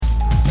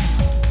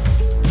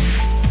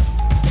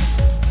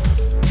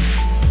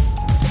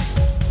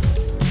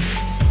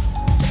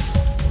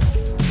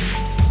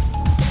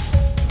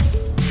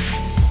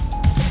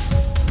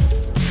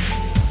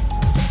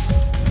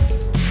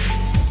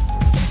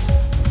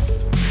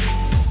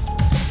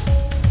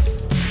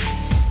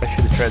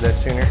tried that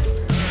sooner.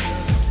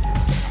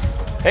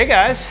 Hey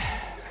guys.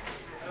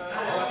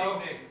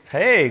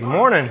 Hey, good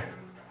morning.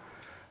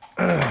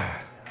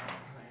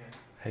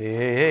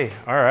 Hey.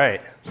 All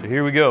right. So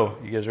here we go.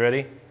 You guys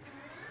ready?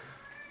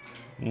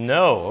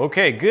 No.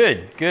 Okay,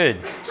 good.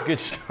 It's a good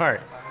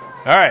start.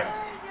 All right.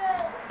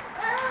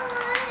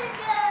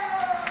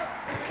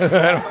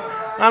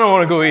 I don't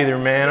want to go either,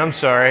 man. I'm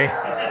sorry.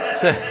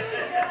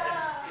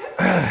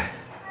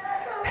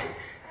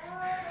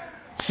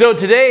 So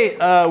today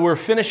we're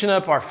finishing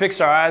up our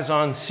Fix Our Eyes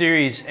On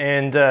series,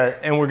 and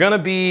we're going to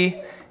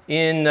be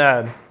in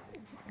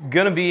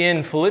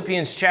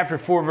Philippians chapter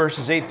 4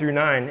 verses 8 through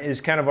 9 is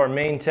kind of our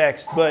main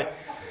text. But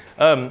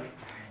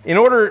in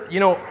order,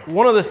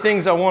 one of the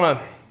things I want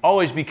to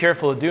always be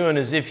careful of doing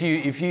is if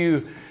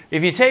you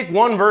take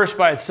one verse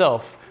by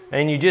itself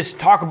and you just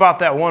talk about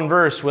that one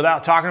verse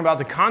without talking about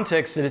the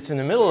context that it's in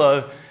the middle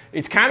of,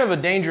 it's kind of a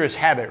dangerous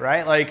habit,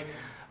 right? Like,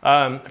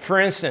 for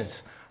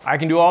instance, I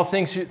can do all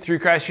things through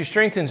Christ who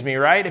strengthens me,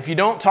 right? If you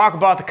don't talk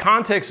about the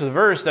context of the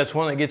verse, that's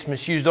one that gets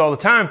misused all the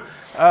time,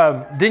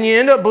 then you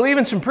end up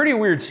believing some pretty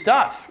weird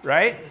stuff,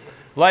 right?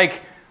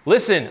 Like,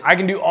 listen, I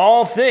can do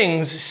all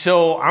things,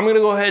 so I'm going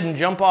to go ahead and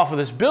jump off of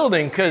this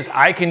building because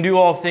I can do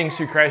all things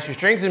through Christ who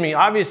strengthens me.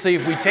 Obviously,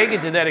 if we take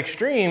it to that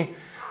extreme,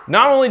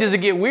 not only does it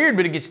get weird,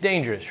 but it gets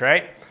dangerous,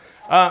 right?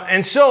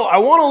 And so I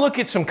want to look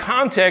at some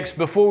context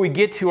before we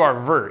get to our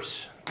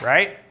verse,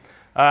 right?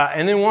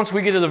 And then once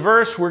we get to the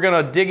verse, we're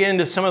going to dig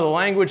into some of the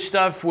language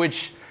stuff,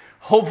 which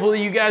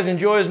hopefully you guys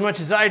enjoy as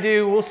much as I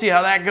do. We'll see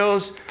how that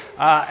goes.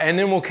 And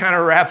then we'll kind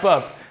of wrap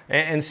up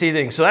and see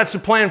things. So that's the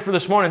plan for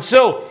this morning.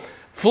 So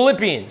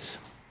Philippians,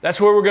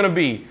 that's where we're going to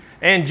be.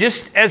 And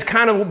just as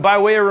kind of by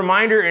way of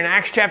reminder, in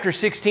Acts chapter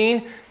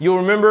 16, you'll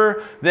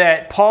remember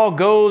that Paul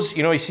goes,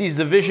 he sees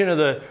the vision of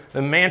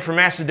the man from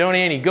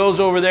Macedonia, and he goes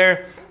over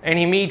there. And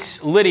he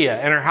meets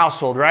Lydia and her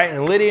household, right?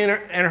 And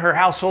Lydia and her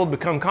household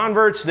become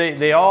converts.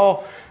 They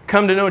all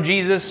come to know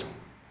Jesus.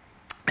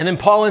 And then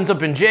Paul ends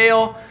up in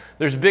jail.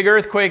 There's a big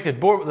earthquake.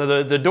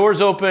 The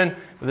doors open.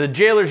 The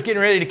jailer's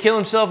getting ready to kill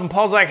himself. And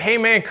Paul's like, hey,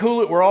 man,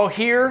 cool it. We're all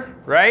here,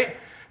 right?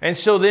 And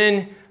so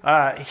then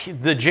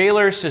the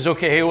jailer says,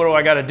 okay, hey, what do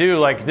I got to do?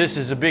 Like, this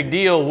is a big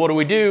deal. What do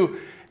we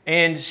do?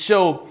 And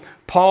so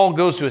Paul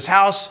goes to his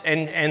house,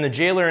 and the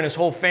jailer and his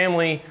whole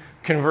family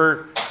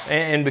convert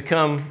and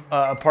become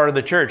a part of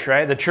the church,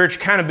 right? The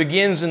church kind of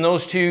begins in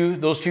those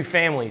two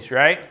families,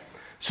 right?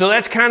 So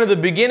that's kind of the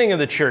beginning of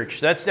the church.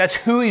 That's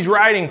who he's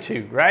writing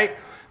to, right?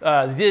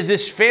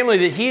 This family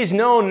that he's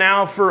known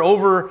now for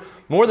over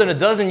more than a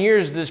dozen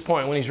years at this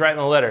point when he's writing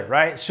the letter,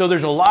 right? So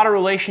there's a lot of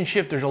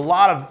relationship. There's a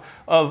lot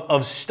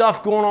of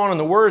stuff going on in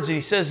the words that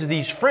he says to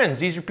these friends.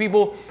 These are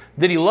people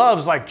that he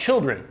loves like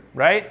children,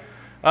 right?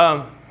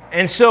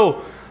 And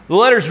so the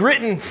letter's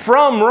written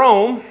from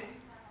Rome,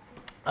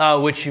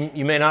 which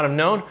you may not have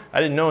known. I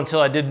didn't know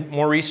until I did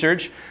more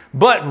research.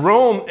 But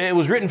Rome, it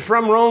was written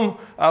from Rome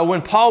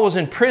when Paul was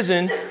in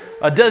prison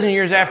a dozen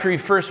years after he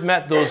first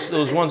met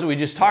those ones that we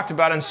just talked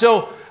about. And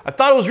so I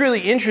thought it was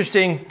really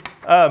interesting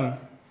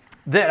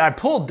that I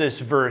pulled this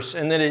verse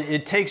and that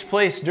it takes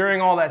place during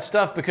all that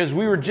stuff because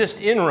we were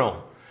just in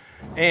Rome.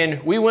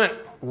 And we went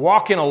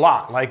walking a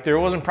lot. Like there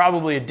wasn't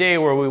probably a day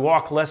where we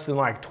walked less than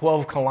like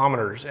 12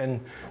 kilometers. And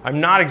I'm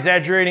not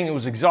exaggerating. It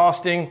was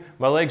exhausting.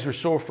 My legs were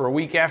sore for a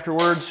week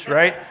afterwards,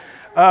 right?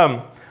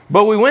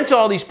 But we went to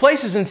all these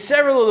places, and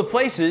several of the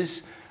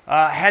places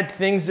had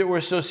things that were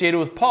associated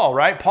with Paul,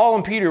 right? Paul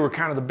and Peter were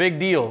kind of the big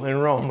deal in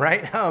Rome,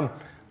 right? I'm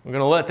going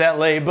to let that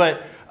lay.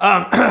 But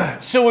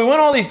so we went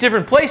all these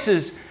different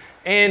places,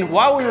 and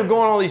while we were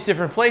going all these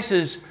different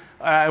places,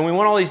 and we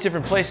went all these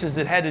different places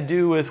that had to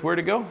do with where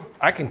to go.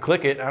 I can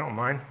click it. I don't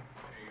mind.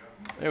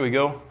 There we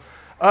go.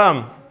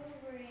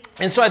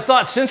 And so I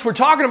thought, since we're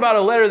talking about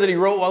a letter that he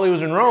wrote while he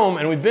was in Rome,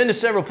 and we've been to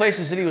several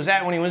places that he was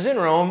at when he was in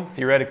Rome,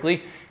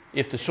 theoretically,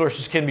 if the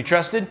sources can be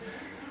trusted,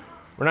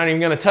 we're not even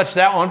going to touch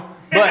that one.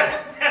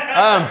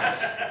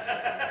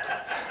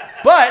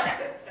 But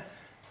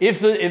if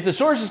the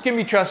sources can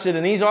be trusted,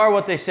 and these are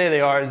what they say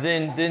they are,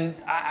 then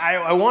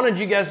I wanted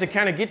you guys to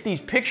kind of get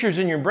these pictures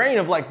in your brain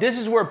of like, this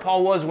is where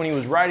Paul was when he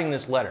was writing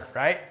this letter,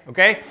 right?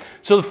 Okay?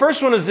 So the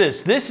first one is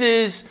this. This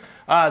is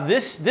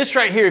this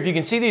right here. If you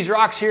can see these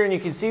rocks here and you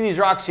can see these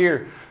rocks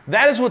here,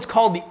 that is what's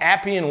called the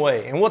Appian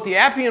Way. And what the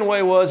Appian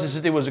Way was is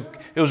that it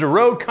was a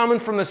road coming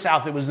from the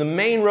south. It was the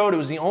main road. It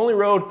was the only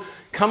road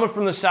coming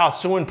from the south.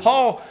 So when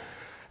Paul,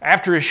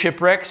 after his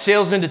shipwreck,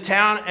 sails into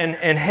town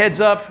and heads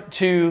up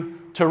to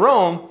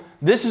Rome,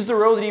 this is the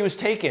road that he was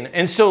taking.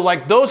 And so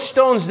like those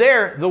stones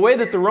there, the way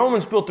that the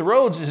Romans built the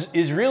roads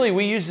is really,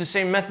 we use the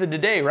same method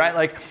today, right?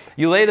 Like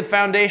you lay the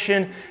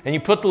foundation and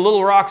you put the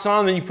little rocks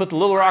on, then you put the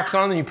little rocks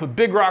on, then you put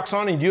big rocks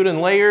on, and you do it in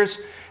layers.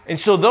 And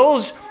so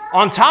those,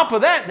 on top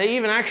of that, they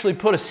even actually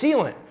put a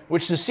sealant,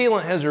 which the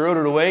sealant has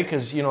eroded away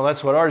because,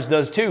 that's what ours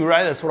does too,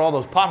 right? That's what all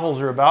those potholes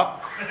are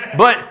about.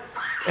 But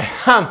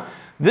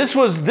This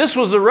was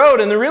the road,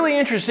 and the really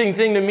interesting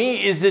thing to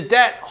me is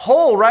that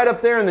hole right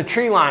up there in the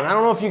tree line, I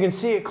don't know if you can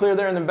see it clear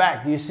there in the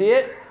back. Do you see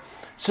it?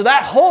 So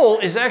that hole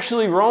is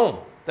actually Rome,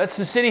 That's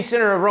the city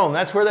center of Rome.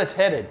 That's where that's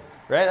headed,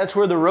 right? That's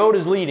where the road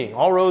is leading.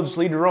 All roads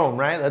lead to Rome,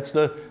 right? That's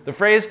the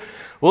phrase.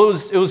 Well,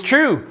 it was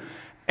true.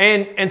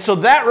 And so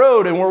that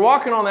road, and we're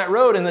walking on that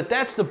road, and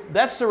that's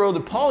the road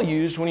that Paul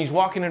used when he's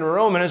walking into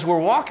Rome. And as we're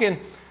walking,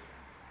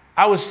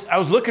 I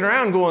was looking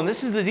around going,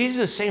 these are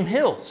the same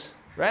hills,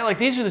 right? Like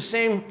these are the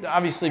same,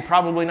 obviously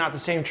probably not the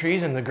same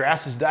trees, and the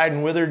grass has died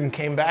and withered and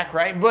came back,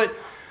 right? But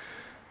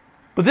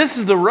this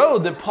is the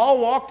road that Paul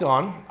walked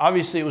on.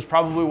 Obviously it was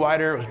probably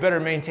wider, it was better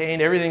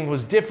maintained, everything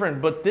was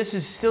different, but this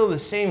is still the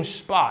same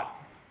spot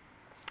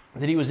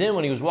that he was in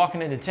when he was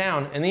walking into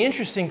town. And the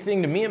interesting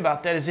thing to me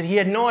about that is that he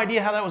had no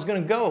idea how that was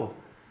going to go,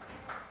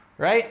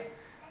 right?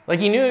 Like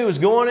he knew he was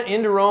going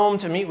into Rome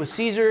to meet with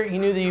Caesar. He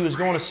knew that he was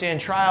going to stand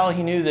trial.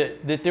 He knew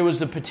that there was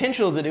the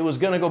potential that it was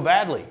going to go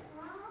badly.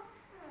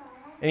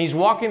 And he's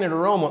walking into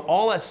Rome with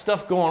all that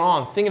stuff going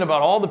on, thinking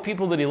about all the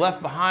people that he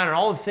left behind and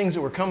all the things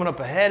that were coming up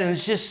ahead. And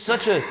it's just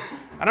it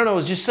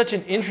was just such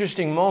an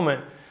interesting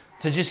moment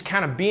to just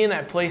kind of be in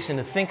that place and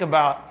to think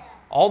about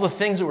all the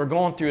things that were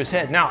going through his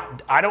head. Now,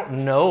 I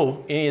don't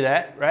know any of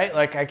that, right?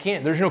 Like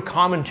there's no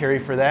commentary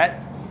for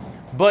that.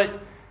 But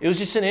it was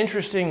just an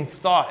interesting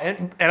thought.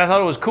 And I thought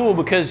it was cool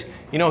because,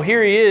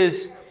 here he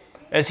is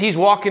as he's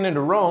walking into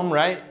Rome,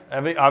 right?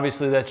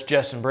 Obviously that's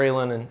Jess and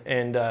Braylon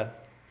and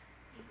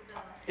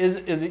is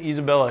it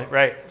Isabella,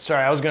 right?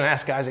 Sorry, I was going to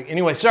ask Isaac.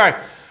 Anyway, sorry.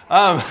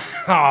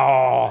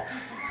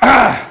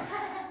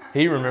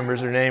 He remembers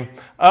her name.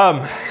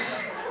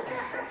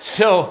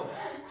 So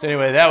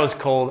anyway, that was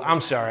cold. I'm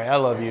sorry. I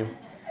love you.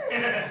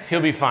 He'll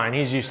be fine.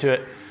 He's used to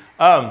it.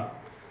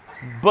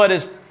 But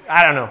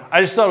I don't know. I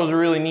just thought it was a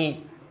really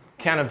neat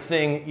kind of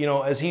thing,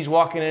 as he's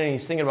walking in and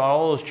he's thinking about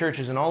all those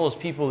churches and all those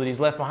people that he's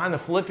left behind. The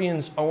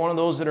Philippians are one of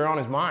those that are on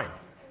his mind.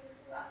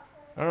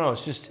 I don't know.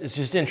 It's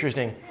just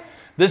interesting.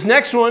 This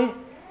next one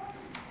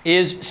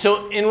is,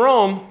 so in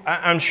Rome,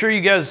 I'm sure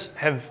you guys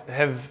have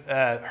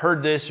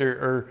heard this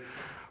or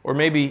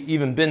maybe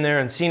even been there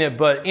and seen it,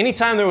 but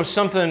anytime there was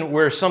something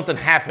where something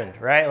happened,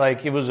 right?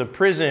 Like it was a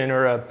prison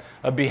or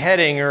a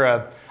beheading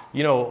or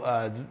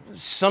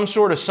some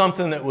sort of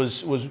something that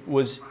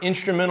was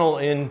instrumental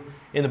in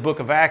the book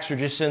of Acts or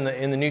just in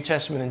the New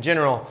Testament in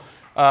general,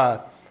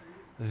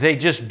 they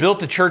just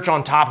built a church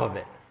on top of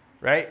it,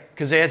 right?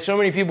 Because they had so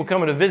many people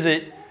coming to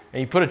visit,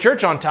 and you put a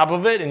church on top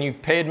of it and you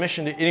pay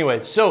admission to,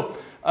 anyway. So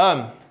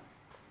what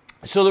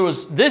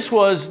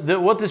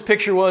this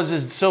picture was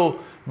is, so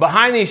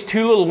behind these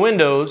two little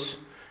windows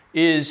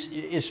is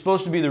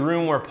supposed to be the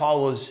room where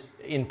Paul was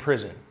in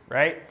prison,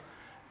 right?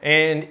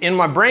 And in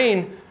my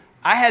brain,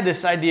 I had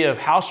this idea of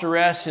house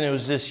arrest, and it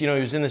was this, he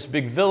was in this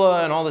big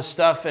villa and all this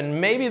stuff, and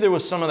maybe there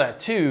was some of that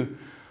too.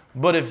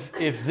 But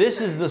if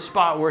this is the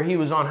spot where he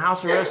was on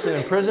house arrest and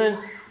in prison,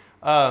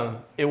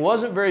 it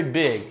wasn't very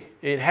big.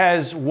 It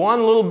has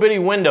one little bitty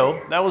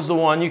window. That was the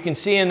one. You can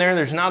see in there,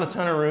 there's not a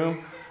ton of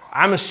room.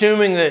 I'm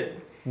assuming that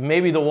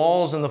maybe the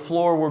walls and the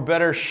floor were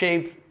better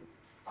shaped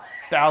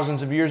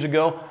thousands of years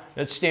ago.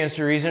 That stands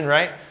to reason,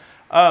 right?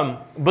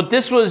 But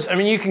this was,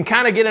 you can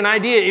kind of get an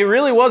idea. It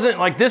really wasn't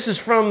like this is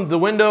from the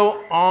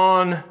window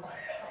on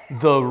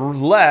the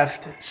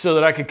left so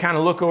that I could kind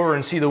of look over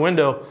and see the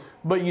window.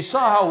 But you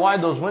saw how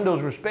wide those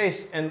windows were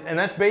spaced, and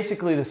that's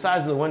basically the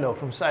size of the window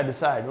from side to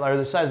side, or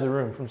the size of the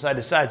room from side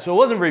to side. So it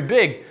wasn't very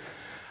big.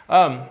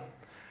 And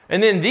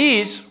then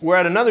these were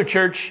at another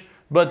church,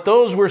 but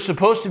those were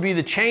supposed to be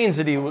the chains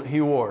that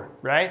he wore,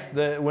 right?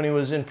 When he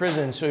was in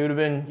prison. So he would have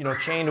been,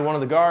 chained to one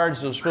of the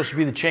guards. Those were supposed to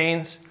be the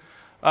chains.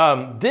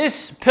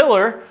 This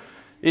pillar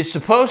is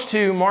supposed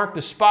to mark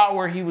the spot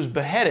where he was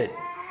beheaded.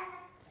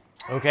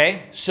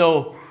 Okay,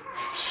 so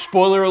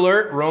spoiler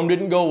alert, Rome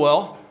didn't go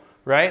well,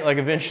 right? Like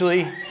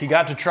eventually he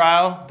got to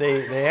trial,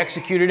 they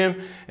executed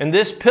him, and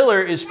this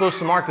pillar is supposed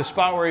to mark the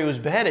spot where he was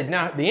beheaded.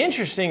 Now, the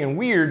interesting and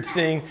weird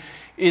thing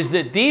is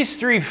that these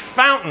three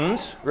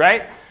fountains,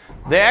 right?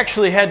 They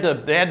actually had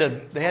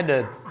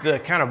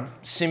to kind of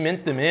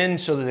cement them in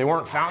so that they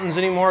weren't fountains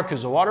anymore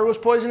because the water was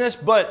poisonous.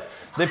 But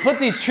they put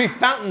these three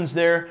fountains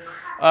there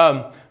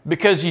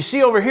because you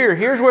see over here,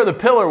 here's where the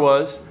pillar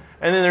was,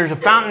 and then there's a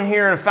fountain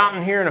here and a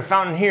fountain here and a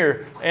fountain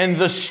here. And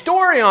the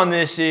story on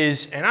this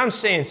is, and I'm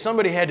saying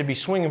somebody had to be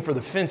swinging for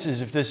the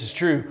fences if this is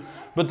true,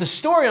 but the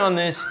story on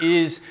this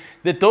is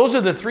that those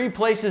are the three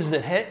places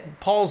that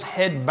Paul's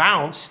head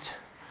bounced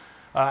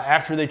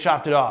after they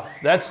chopped it off.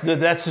 That's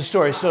the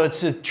story. So it's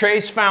the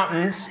Trace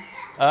Fountains.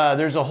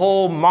 There's a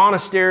whole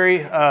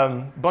monastery,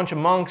 bunch of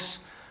monks,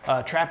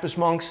 Trappist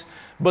monks.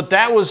 But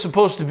that was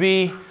supposed to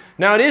be,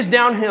 now it is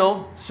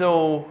downhill,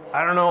 so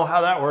I don't know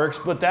how that works,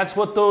 but that's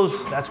what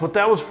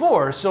that was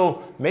for.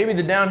 So maybe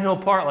the downhill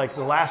part, like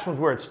the last one's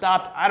where it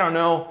stopped, I don't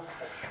know.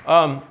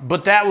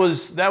 But that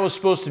was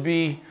supposed to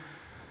be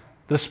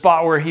the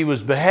spot where he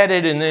was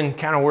beheaded and then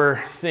kind of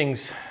where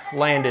things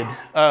landed.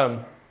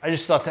 I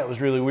just thought that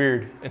was really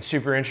weird and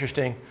super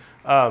interesting.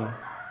 And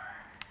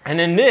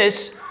then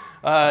this,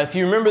 if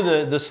you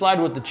remember the slide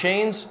with the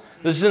chains,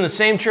 this is in the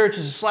same church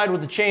as the slide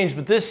with the chains,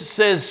 but this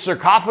says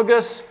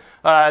sarcophagus,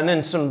 and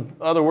then some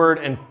other word,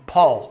 and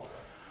Paul.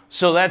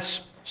 So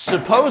that's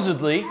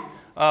supposedly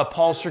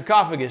Paul's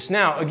sarcophagus.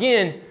 Now,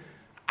 again,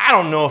 I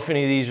don't know if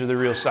any of these are the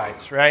real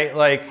sites, right?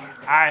 Like,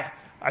 I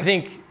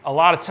think a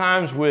lot of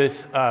times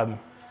with, I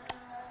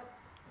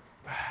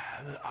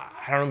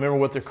don't remember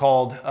what they're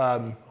called,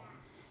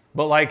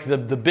 but like the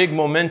big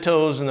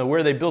mementos and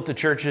where they built the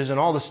churches and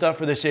all the stuff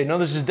where they say, no,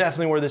 this is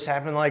definitely where this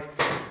happened. Like,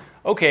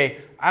 okay,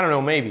 I don't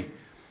know, maybe.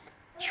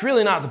 It's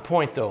really not the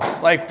point though.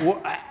 Like,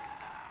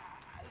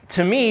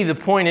 to me, the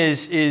point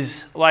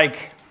is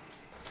like,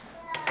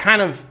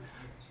 kind of,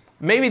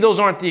 maybe those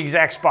aren't the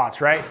exact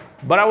spots, right?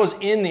 But I was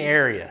in the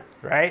area,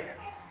 right?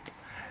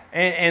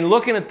 And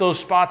looking at those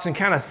spots and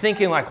kind of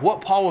thinking like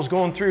what Paul was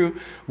going through,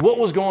 what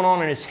was going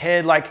on in his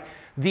head, like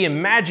the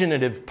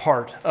imaginative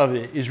part of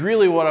it is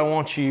really what I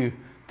want you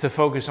to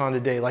focus on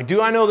today. Like,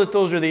 do I know that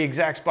those are the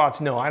exact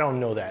spots? No, I don't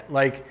know that.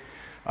 Like,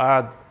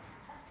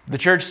 the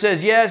church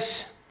says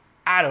yes,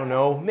 I don't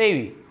know,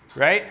 maybe,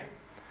 right?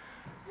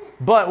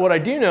 But what I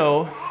do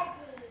know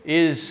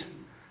is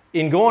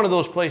in going to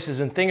those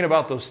places and thinking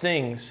about those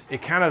things,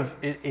 it kind of,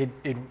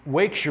 it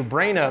wakes your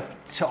brain up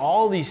to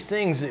all these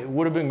things that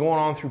would have been going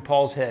on through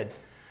Paul's head.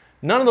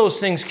 None of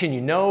those things can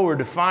you know or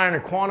define or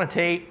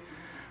quantitate,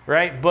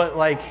 right? But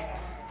like,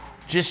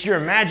 just your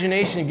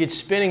imagination gets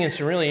spinning in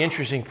some really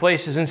interesting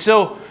places. And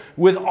so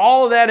with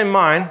all of that in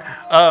mind,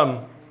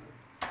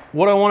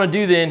 what I want to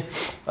do then,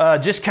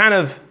 just kind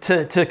of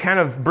to kind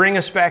of bring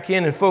us back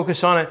in and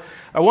focus on it,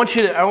 I want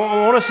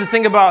us to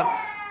think about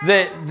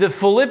that the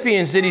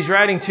Philippians that he's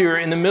writing to are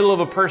in the middle of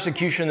a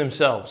persecution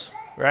themselves,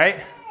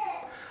 right?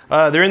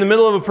 They're in the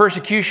middle of a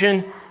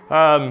persecution,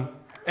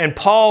 and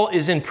Paul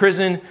is in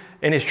prison,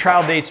 and his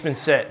trial date's been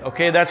set.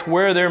 Okay, that's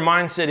where their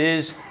mindset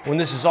is when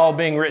this is all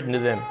being written to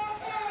them.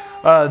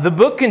 The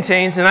book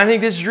contains, and I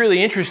think this is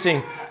really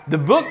interesting, the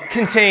book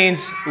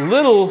contains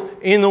little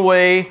in the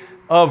way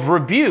of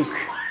rebuke.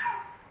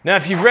 Now,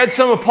 if you've read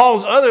some of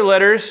Paul's other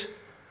letters,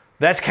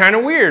 that's kind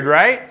of weird,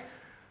 right?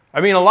 I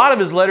mean, a lot of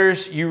his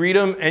letters, you read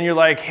them and you're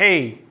like,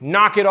 hey,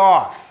 knock it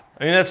off.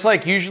 I mean, that's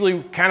like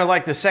usually kind of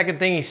like the second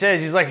thing he says.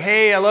 He's like,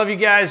 hey, I love you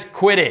guys,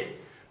 quit it,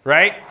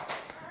 right?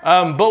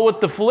 But with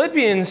the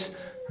Philippians,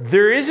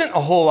 there isn't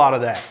a whole lot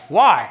of that.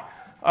 Why?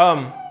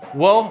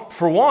 Well,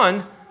 for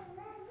one,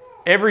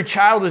 every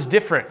child is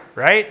different,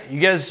 right?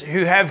 You guys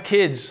who have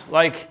kids,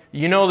 like,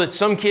 you know that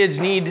some kids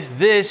need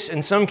this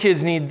and some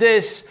kids need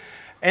this.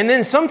 And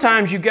then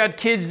sometimes you've got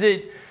kids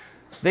that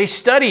they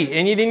study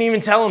and you didn't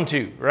even tell them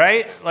to,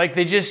 right? Like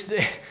they just,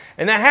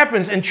 and that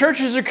happens. And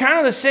churches are kind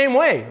of the same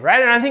way,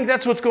 right? And I think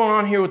that's what's going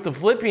on here with the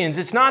Philippians.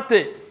 It's not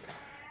that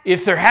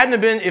if there'd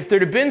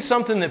have been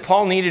something that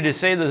Paul needed to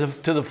say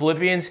to the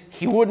Philippians,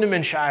 he wouldn't have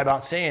been shy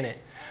about saying it.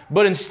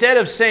 But instead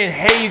of saying,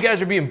 hey, you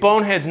guys are being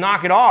boneheads,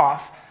 knock it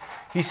off,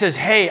 he says,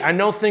 hey, I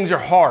know things are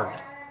hard.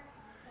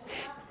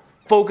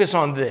 Focus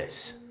on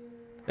this.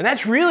 And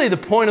that's really the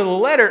point of the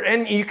letter.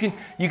 And you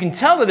can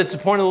tell that it's the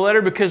point of the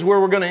letter because where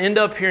we're going to end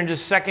up here in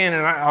just a second,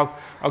 and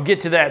I'll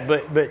get to that.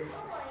 But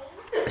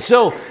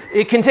so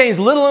it contains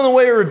little in the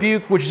way of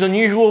rebuke, which is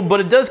unusual, but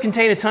it does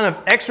contain a ton of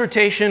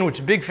exhortation, which is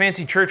a big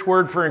fancy church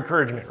word for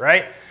encouragement,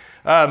 right?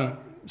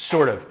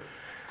 Sort of.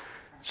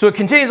 So it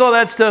contains all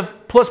that stuff.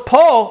 Plus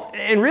Paul,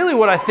 and really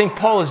what I think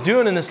Paul is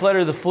doing in this letter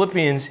to the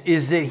Philippians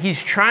is that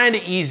he's trying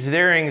to ease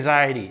their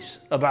anxieties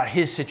about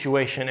his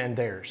situation and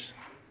theirs,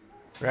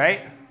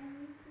 right?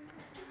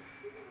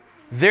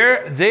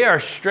 They are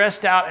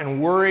stressed out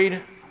and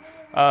worried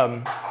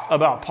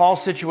about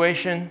Paul's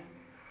situation,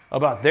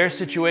 about their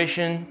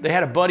situation. They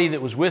had a buddy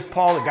that was with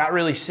Paul that got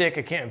really sick.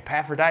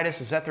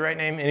 Epaphroditus, is that the right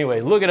name?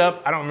 Anyway, look it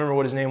up. I don't remember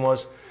what his name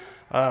was.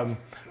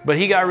 But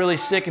he got really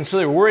sick, and so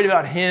they were worried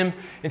about him.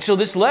 And so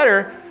this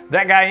letter,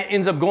 that guy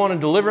ends up going and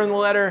delivering the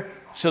letter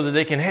so that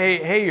they can,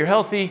 hey, you're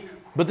healthy.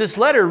 But this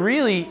letter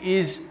really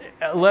is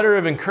a letter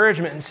of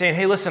encouragement and saying,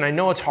 hey, listen, I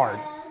know it's hard.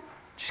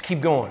 Just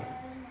keep going.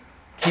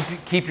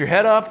 Keep your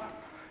head up.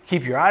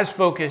 Keep your eyes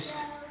focused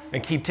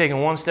and keep taking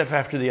one step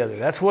after the other.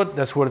 That's what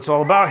it's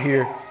all about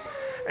here.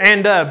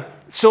 And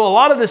so a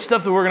lot of this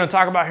stuff that we're going to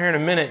talk about here in a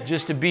minute,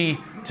 just to be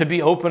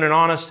open and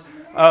honest,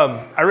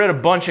 I read a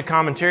bunch of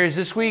commentaries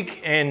this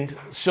week, and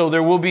so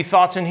there will be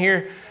thoughts in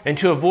here. And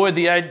to avoid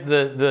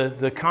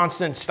the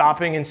constant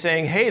stopping and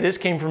saying, hey, this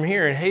came from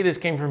here, and hey, this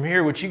came from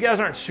here, which you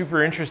guys aren't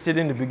super interested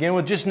in to begin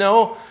with, just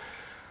know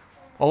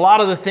a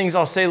lot of the things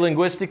I'll say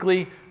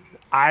linguistically,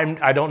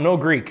 I don't know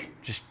Greek.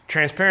 Just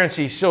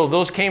transparency. So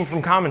those came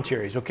from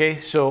commentaries, okay?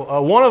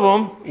 So one of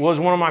them was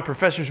one of my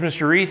professors,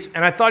 Mr. Reith,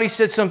 and I thought he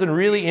said something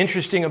really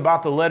interesting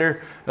about the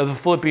letter of the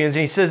Philippians.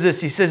 And he says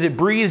this, he says, it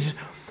breathes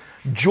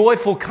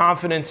joyful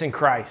confidence in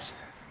Christ.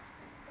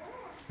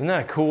 Isn't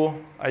that a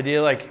cool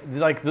idea?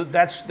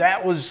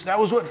 That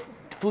was what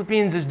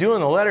Philippians is doing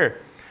in the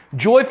letter.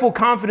 Joyful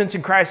confidence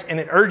in Christ, and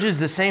it urges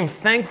the same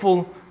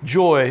thankful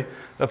joy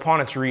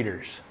upon its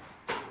readers.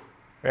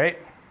 Right?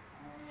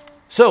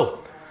 So,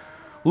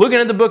 looking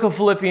at the book of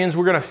Philippians,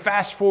 we're going to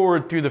fast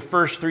forward through the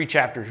first 3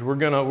 chapters.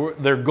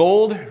 They're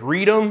gold.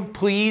 Read them,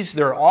 please.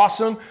 They're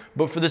awesome.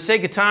 But for the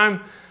sake of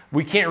time,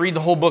 we can't read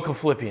the whole book of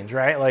Philippians,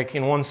 right? Like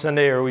in one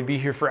Sunday, or we'd be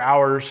here for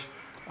hours.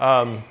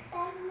 And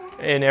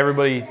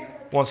everybody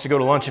wants to go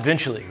to lunch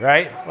eventually,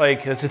 right?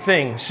 Like, that's a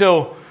thing.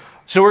 So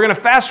we're going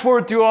to fast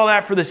forward through all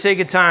that for the sake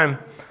of time.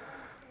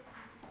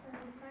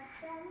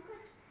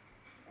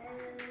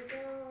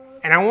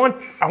 And I want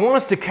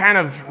us to kind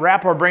of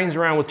wrap our brains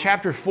around with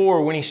chapter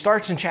 4. When he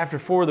starts in chapter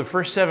 4, the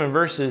first 7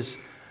 verses,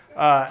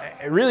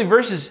 really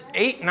verses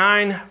 8,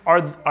 9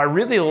 are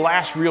really the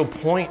last real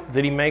point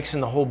that he makes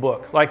in the whole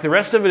book. Like, the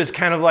rest of it is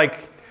kind of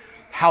like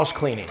house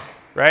cleaning,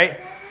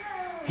 right?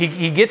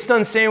 He gets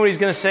done saying what he's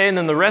going to say, and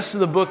then the rest of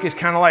the book is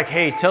kind of like,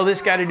 hey, tell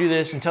this guy to do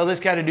this, and tell this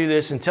guy to do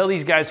this, and tell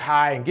these guys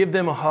hi, and give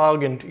them a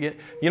hug, and,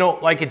 you know,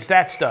 like, it's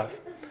that stuff.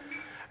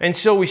 And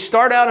so we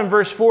start out in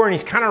verse 4, and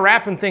he's kind of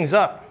wrapping things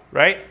up,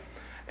 right?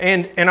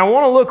 And I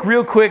want to look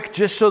real quick,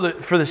 just so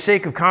that for the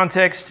sake of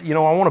context, you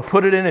know, I want to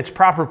put it in its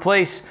proper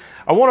place.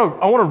 I want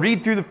to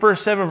read through the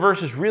first 7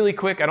 verses really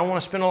quick. I don't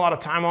want to spend a lot of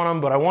time on them,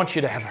 but I want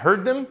you to have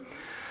heard them.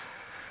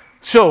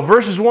 So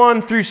verses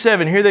 1 through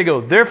 7, here they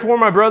go. Therefore,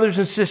 my brothers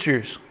and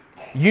sisters,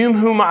 you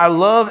whom I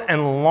love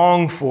and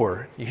long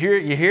for. You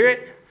hear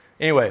it?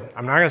 Anyway,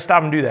 I'm not going to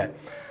stop and do that.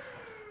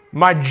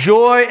 My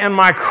joy and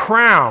my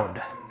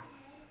crown.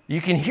 You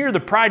can hear the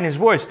pride in his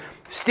voice.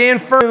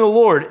 Stand firm in the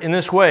Lord in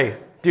this way.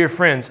 Dear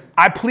friends,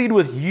 I plead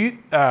with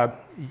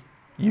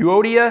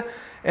Euodia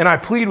and I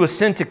plead with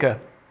Syntyche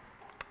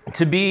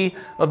to be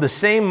of the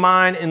same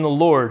mind in the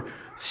Lord.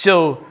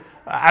 So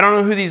I don't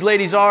know who these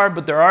ladies are,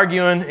 but they're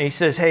arguing. And he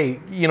says, hey,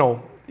 you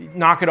know,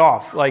 knock it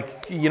off.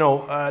 Like, you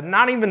know,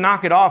 not even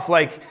knock it off.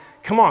 Like,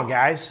 come on,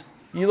 guys.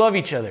 You love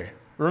each other.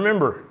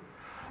 Remember.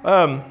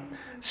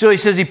 So he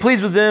says he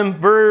pleads with them.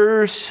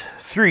 Verse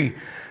 3.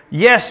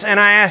 Yes, and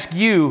I ask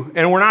you,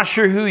 and we're not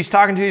sure who he's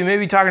talking to. He may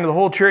be talking to the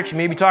whole church. He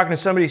may be talking to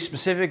somebody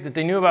specific that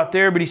they knew about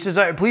there. But he says,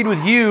 I plead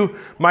with you,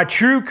 my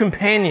true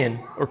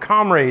companion or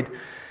comrade,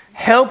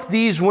 help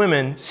these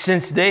women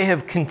since they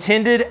have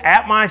contended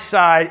at my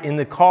side in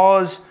the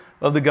cause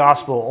of the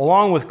gospel,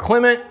 along with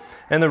Clement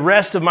and the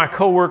rest of my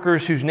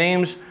co-workers whose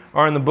names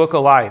are in the book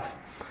of life.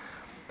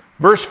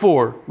 Verse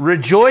 4,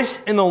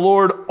 rejoice in the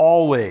Lord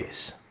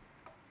always.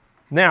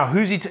 Now,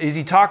 is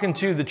he talking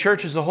to the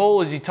church as a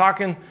whole? Is he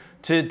talking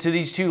to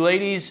these two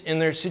ladies in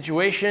their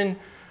situation?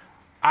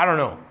 I don't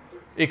know.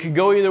 It could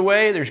go either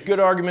way. There's good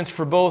arguments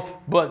for both,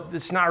 but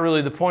it's not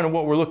really the point of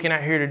what we're looking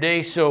at here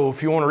today. So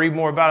if you want to read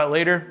more about it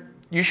later,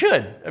 you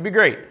should. That'd be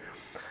great.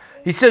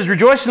 He says,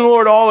 rejoice in the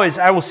Lord always.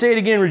 I will say it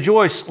again,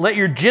 rejoice. Let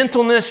your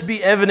gentleness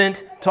be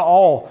evident to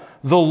all.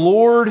 The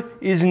Lord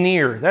is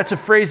near. That's a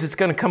phrase that's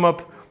going to come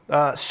up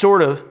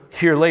sort of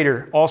here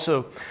later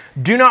also.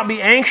 Do not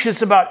be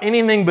anxious about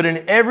anything, but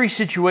in every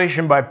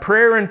situation by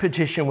prayer and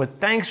petition with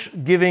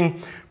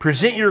thanksgiving,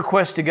 present your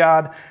requests to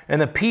God,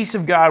 and the peace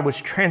of God,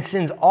 which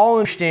transcends all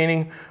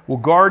understanding, will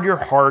guard your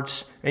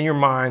hearts and your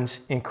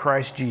minds in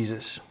Christ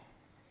Jesus.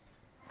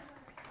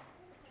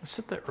 Let's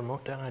set that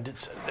remote down. I did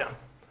set it down.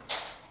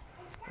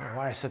 I don't know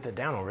why I set that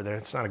down over there.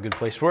 It's not a good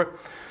place for it.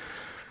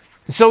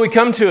 And so we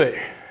come to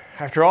it.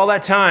 After all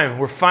that time,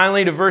 we're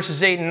finally to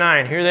verses 8 and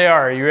 9. Here they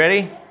are. Are you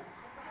ready?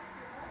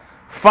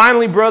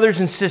 Finally, brothers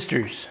and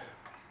sisters,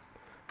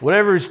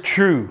 whatever is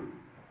true,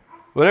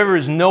 whatever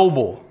is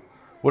noble,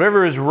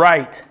 whatever is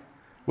right,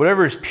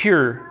 whatever is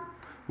pure,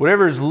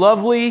 whatever is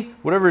lovely,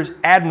 whatever is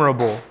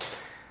admirable.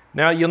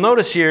 Now, you'll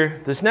notice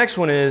here, this next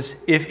one is,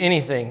 if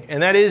anything,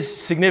 and that is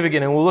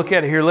significant, and we'll look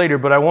at it here later,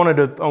 but I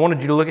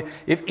wanted you to look at,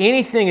 if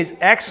anything is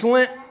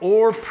excellent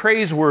or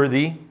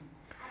praiseworthy,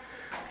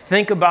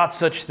 think about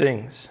such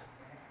things.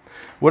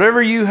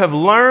 Whatever you have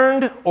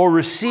learned or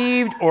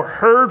received or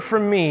heard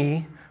from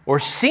me or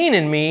seen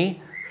in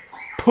me,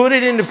 put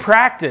it into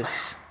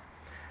practice,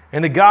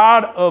 and the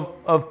God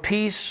of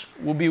peace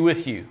will be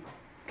with you.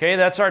 Okay,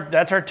 that's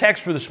our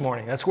text for this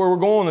morning. That's where we're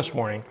going this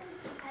morning.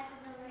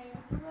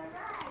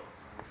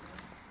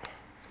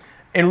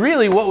 And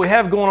really what we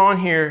have going on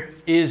here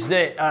is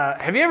that,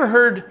 have you ever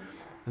heard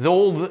the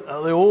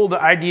old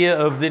idea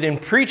of that in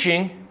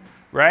preaching,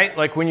 right?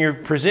 Like when you're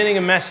presenting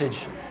a message,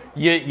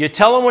 you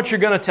tell them what you're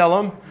going to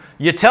tell them,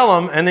 you tell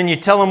them, and then you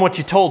tell them what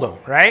you told them,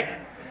 right?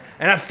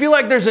 And I feel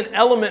like there's an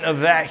element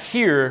of that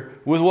here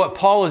with what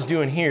Paul is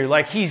doing here.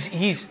 Like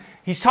he's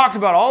talked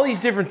about all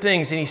these different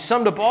things, and he's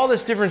summed up all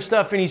this different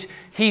stuff, and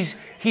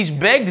he's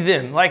begged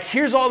them, like,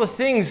 here's all the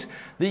things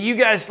that you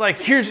guys, like,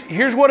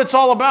 here's what it's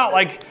all about.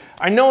 Like,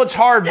 I know it's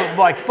hard, but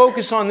like,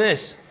 focus on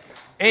this.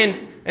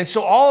 And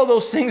so all of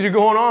those things are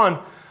going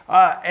on,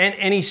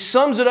 and he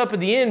sums it up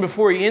at the end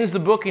before he ends the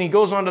book, and he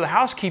goes on to the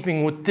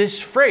housekeeping with this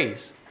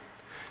phrase.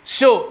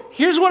 So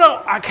here's what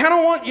I kind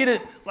of want you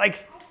to,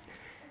 like,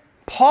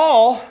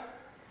 Paul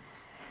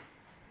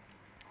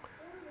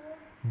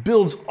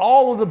builds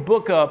all of the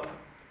book up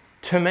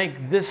to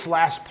make this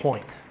last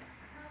point,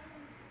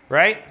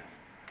 right?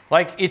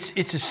 Like, it's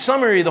a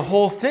summary of the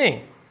whole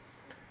thing.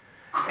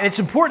 And it's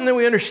important that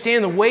we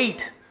understand the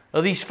weight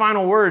of these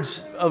final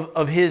words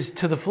of his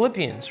to the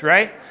Philippians,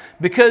 right?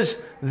 Because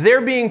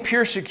they're being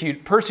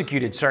persecuted.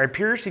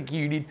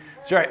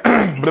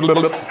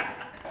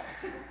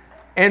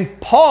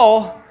 And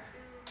Paul,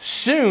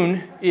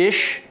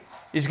 soon-ish,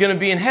 is going to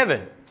be in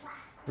heaven,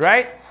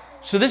 right?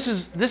 So this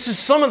is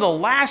some of the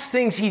last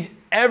things he's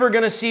ever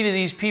going to say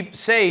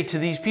to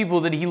these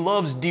people that he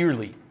loves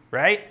dearly,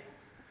 right?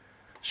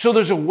 So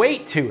there's a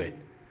weight to it.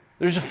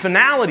 There's a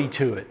finality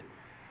to it.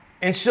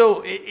 And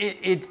so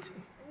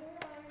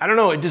I don't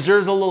know, it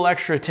deserves a little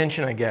extra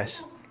attention, I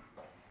guess.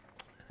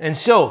 And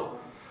so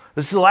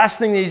this is the last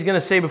thing that he's going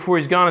to say before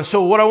he's gone. And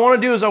so what I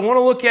want to do is I want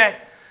to look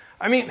at,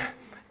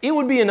 it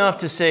would be enough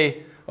to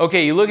say,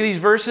 okay, you look at these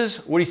verses,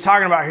 what he's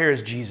talking about here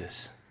is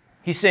Jesus.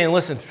 He's saying,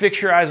 listen,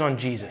 fix your eyes on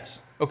Jesus.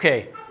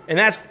 Okay, and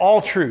that's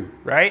all true,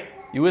 right?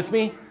 You with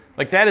me?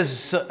 Like that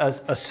is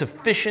a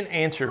sufficient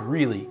answer,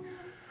 really.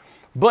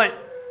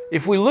 But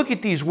if we look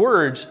at these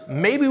words,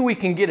 maybe we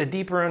can get a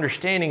deeper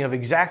understanding of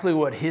exactly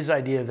what his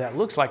idea of that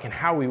looks like and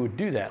how we would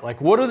do that. Like,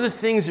 what are the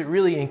things that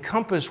really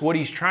encompass what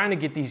he's trying to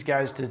get these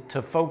guys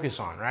to focus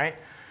on, right?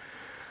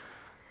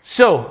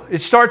 So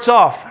it starts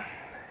off,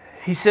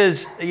 he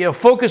says,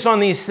 focus on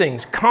these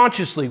things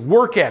consciously,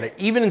 work at it.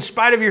 Even in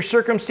spite of your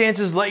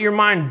circumstances, let your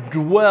mind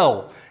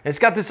dwell. And it's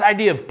got this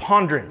idea of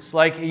ponderance.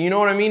 Like, you know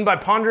what I mean by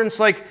ponderance?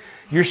 Like,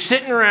 you're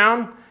sitting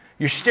around,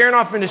 you're staring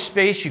off into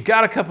space, you've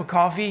got a cup of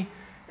coffee,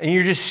 and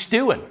you're just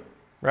stewing,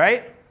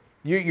 right?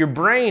 Your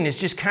brain is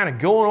just kind of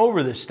going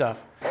over this stuff.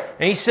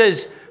 And he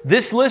says,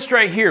 this list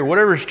right here,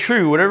 whatever is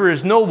true, whatever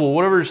is noble,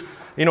 whatever is,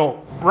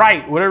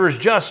 right, whatever is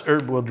just,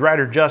 right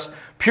or just,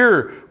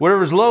 pure,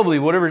 whatever is lovely,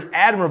 whatever is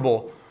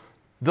admirable,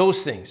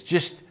 those things.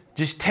 Just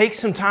take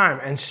some time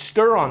and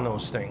stir on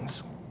those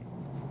things.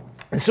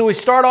 And so we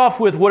start off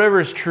with whatever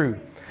is true.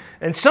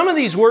 And some of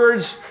these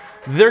words,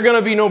 they're going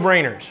to be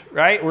no-brainers,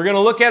 right? We're going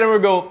to look at them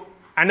and we'll go,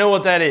 I know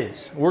what that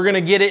is. We're going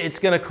to get it. It's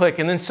going to click.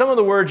 And then some of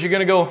the words you're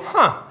going to go,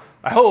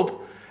 I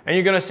hope. And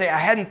you're going to say, I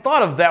hadn't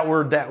thought of that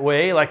word that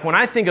way. Like when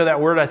I think of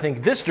that word, I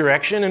think this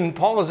direction. And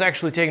Paul is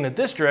actually taking it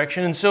this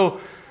direction. And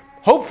so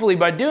hopefully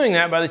by doing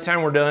that, by the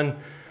time we're done,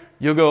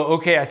 you'll go,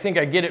 okay, I think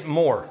I get it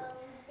more.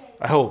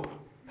 I hope.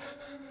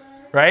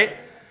 Right?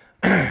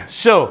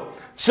 So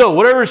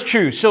whatever is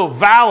true. So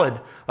valid,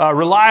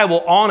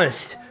 reliable,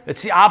 honest.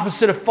 It's the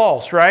opposite of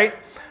false, right?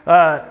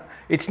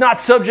 It's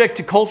not subject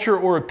to culture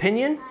or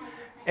opinion.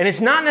 And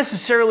it's not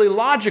necessarily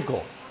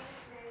logical.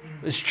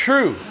 It's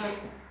true.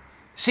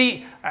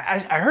 See, I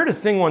heard a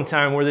thing one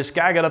time where this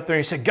guy got up there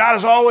and he said, God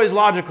is always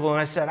logical.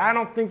 And I said, I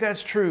don't think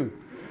that's true.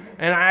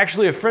 And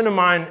a friend of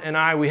mine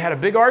and we had a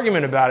big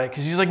argument about it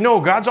because he's like,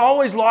 no, God's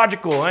always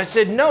logical. And I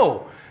said,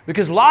 no,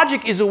 because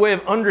logic is a way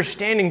of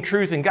understanding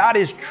truth and God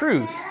is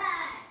truth.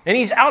 And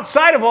he's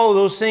outside of all of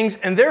those things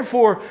and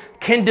therefore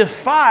can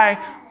defy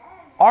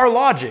our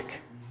logic.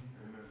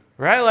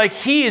 Right? Like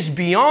he is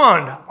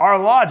beyond our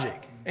logic.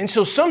 And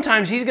so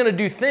sometimes he's going to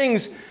do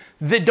things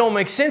that don't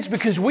make sense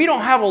because we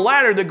don't have a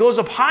ladder that goes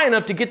up high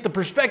enough to get the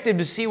perspective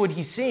to see what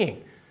he's seeing.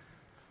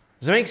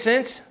 Does that make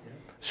sense?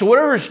 So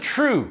whatever is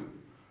true,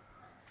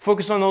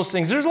 focus on those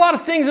things. There's a lot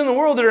of things in the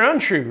world that are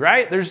untrue,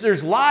 right?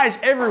 There's lies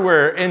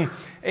everywhere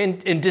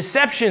and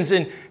deceptions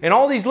and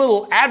all these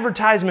little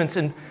advertisements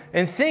and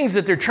things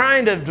that they're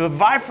trying to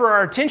vie for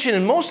our attention.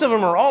 And most of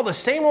them are all the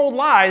same old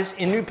lies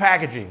in new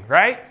packaging,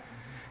 right?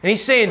 And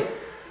he's saying,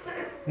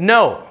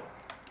 no.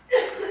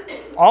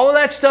 All of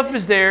that stuff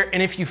is there,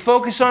 and if you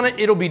focus on it,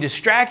 it'll be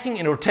distracting,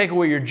 and it'll take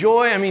away your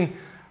joy.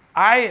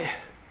 I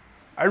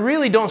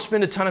really don't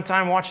spend a ton of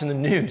time watching the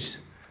news,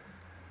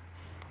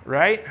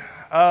 right?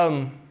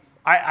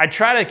 I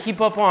try to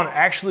keep up on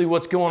actually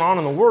what's going on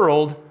in the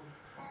world,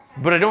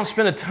 but I don't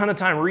spend a ton of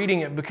time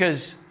reading it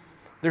because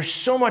there's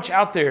so much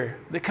out there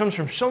that comes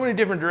from so many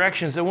different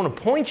directions that want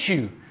to point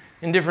you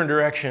in different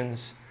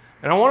directions.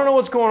 And I want to know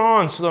what's going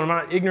on so that I'm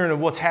not ignorant of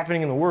what's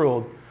happening in the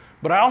world.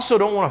 But I also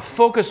don't want to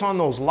focus on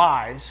those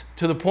lies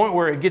to the point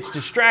where it gets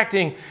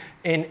distracting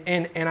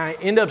and I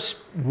end up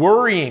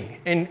worrying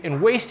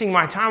and wasting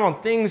my time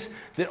on things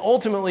that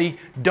ultimately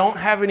don't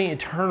have any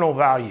eternal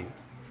value.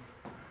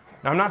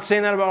 Now, I'm not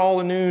saying that about all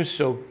the news,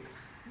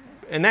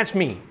 and that's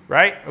me,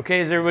 right?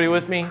 Okay, is everybody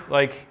with me?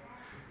 Like,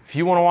 if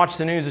you want to watch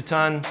the news a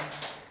ton,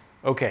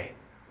 okay.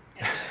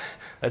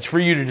 That's for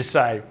you to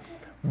decide.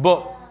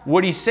 But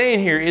what he's saying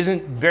here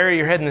isn't bury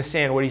your head in the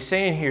sand. What he's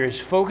saying here is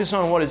focus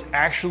on what is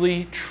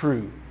actually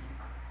true.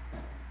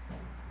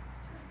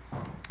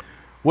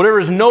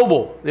 Whatever is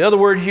noble. The other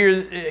word here,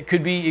 it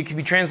could be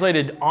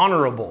translated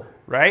honorable,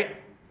 right?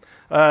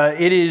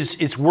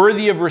 It's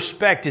worthy of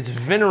respect. It's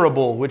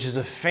venerable, which is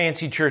a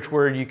fancy church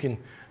word. You can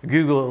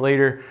Google it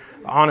later.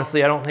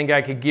 Honestly, I don't think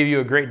I could give you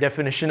a great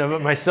definition of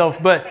it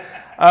myself, but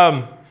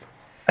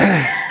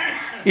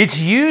it's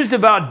used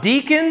about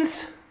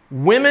deacons,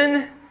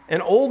 women,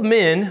 and old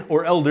men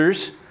or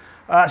elders,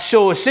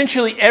 so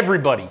essentially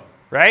everybody,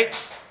 right,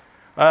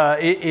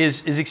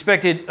 is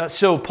expected.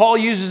 So Paul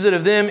uses it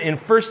of them in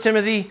 1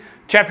 Timothy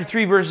chapter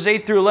 3, verses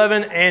 8 through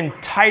 11, and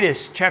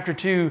Titus chapter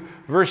 2,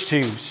 verse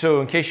 2. So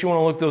in case you want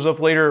to look those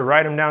up later or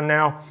write them down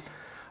now,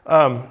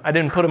 I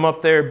didn't put them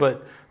up there,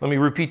 but let me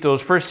repeat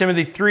those. 1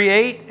 Timothy 3,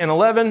 8 and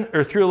 11,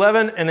 or through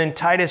 11, and then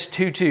Titus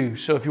 2, 2.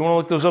 So if you want to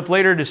look those up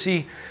later to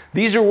see,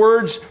 these are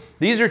words,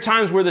 these are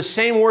times where the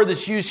same word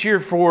that's used here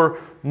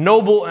for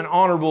noble and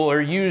honorable are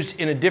used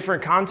in a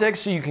different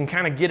context, so you can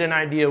kind of get an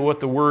idea of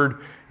what the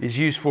word is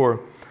used for.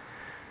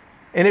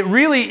 And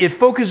it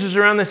focuses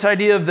around this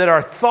idea of that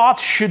our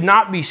thoughts should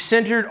not be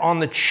centered on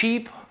the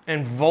cheap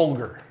and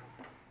vulgar,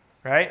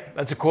 right?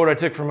 That's a quote I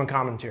took from a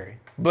commentary.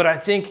 But I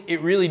think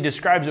it really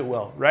describes it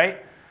well,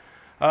 right?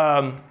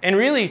 And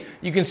really,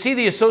 you can see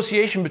the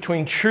association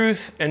between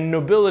truth and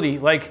nobility.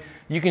 Like,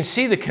 you can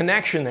see the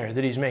connection there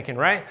that he's making,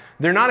 right?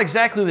 They're not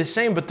exactly the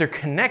same, but they're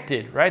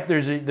connected, right?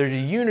 There's a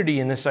unity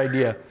in this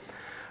idea.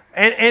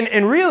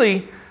 And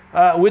really,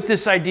 with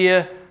this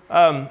idea,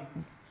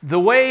 the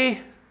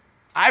way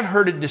I've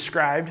heard it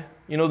described,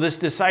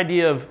 this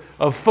idea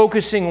of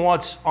focusing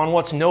on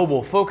what's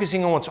noble,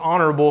 focusing on what's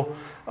honorable,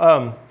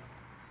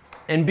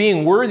 and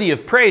being worthy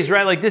of praise,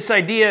 right? Like this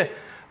idea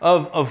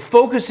of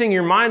focusing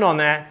your mind on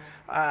that.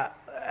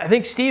 I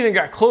think Stephen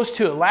got close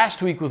to it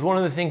last week with one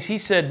of the things he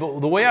said, but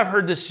the way I've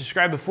heard this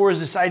described before is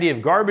this idea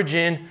of garbage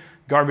in,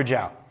 garbage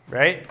out,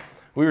 right?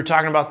 We were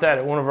talking about that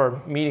at one of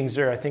our meetings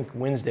there, I think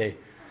Wednesday.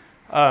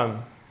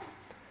 And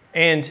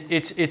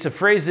it's a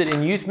phrase that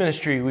in youth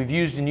ministry we've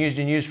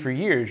used for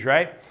years,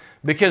 right?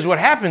 Because what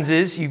happens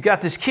is you've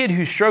got this kid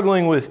who's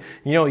struggling with,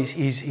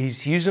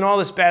 he's using all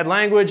this bad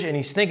language, and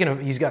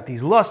he's got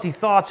these lusty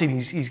thoughts,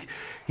 and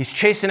he's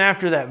chasing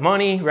after that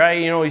money,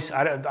 right?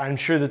 I'm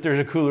sure that there's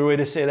a cooler way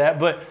to say that,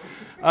 but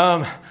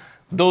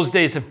those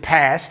days have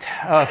passed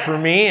for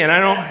me, and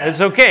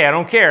it's okay, I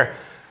don't care.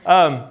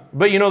 But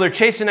they're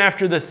chasing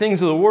after the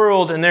things of the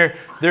world, and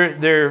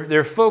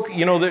they're folk,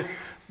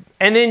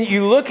 and then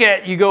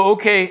you go,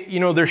 okay,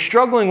 they're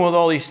struggling with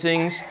all these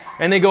things,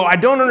 and they go, I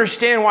don't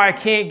understand why I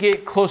can't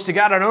get close to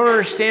God. I don't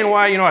understand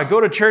why, I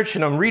go to church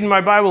and I'm reading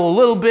my Bible a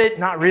little bit,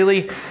 not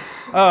really.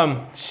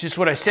 It's just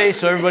what I say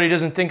so everybody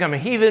doesn't think I'm a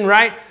heathen,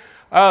 right?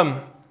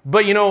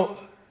 But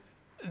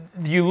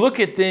you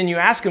look at then, you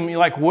ask them, you're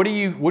like, what are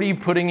you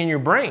putting in your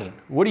brain?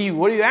 What are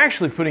you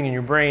actually putting in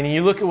your brain? And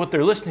you look at what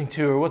they're listening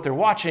to or what they're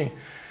watching,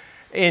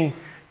 and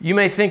you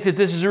may think that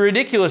this is a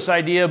ridiculous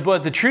idea,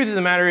 but the truth of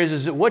the matter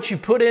is that what you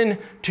put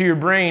into your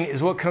brain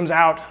is what comes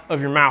out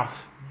of your mouth,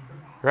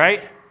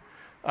 right?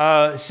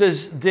 It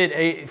says that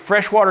a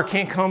fresh water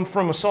can't come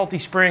from a salty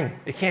spring.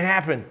 It can't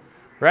happen,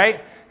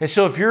 right? And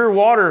so if your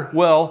water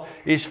well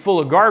is full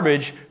of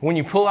garbage, when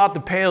you pull out the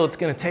pail, it's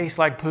going to taste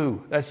like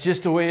poo. That's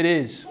just the way it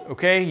is,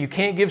 okay? You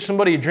can't give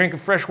somebody a drink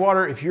of fresh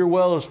water if your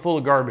well is full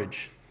of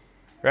garbage,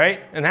 right?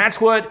 And that's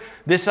what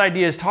this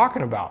idea is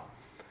talking about.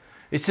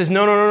 It says,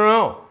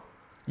 no.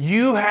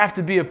 You have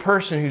to be a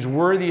person who's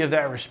worthy of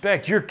that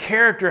respect. Your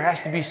character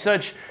has to be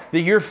such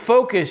that you're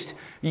focused.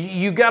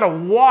 You've got to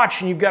watch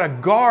and you've got to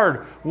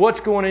guard what's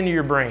going into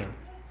your brain.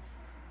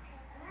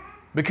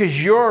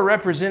 Because you're a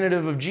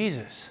representative of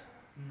Jesus.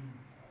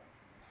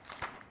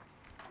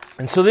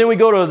 And so then we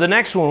go to the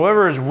next one.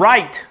 Whatever is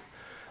right.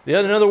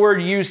 Another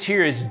word used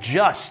here is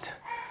just.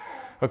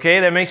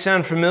 Okay, that may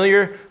sound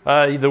familiar.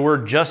 The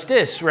word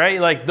justice, right?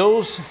 Like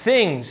those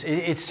things.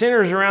 It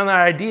centers around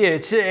that idea.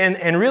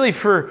 And really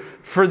for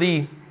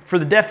the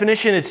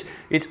definition,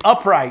 it's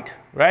upright,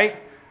 right?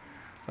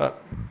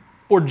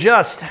 Or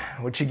just,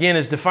 which again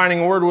is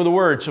defining a word with a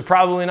word. So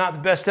probably not the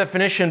best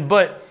definition,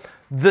 but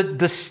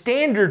the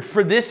standard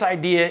for this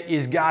idea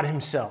is God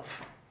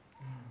Himself,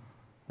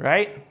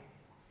 right?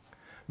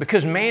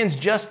 Because man's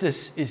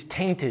justice is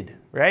tainted,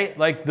 right?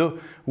 Like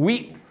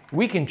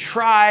we can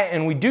try,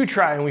 and we do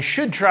try, and we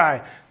should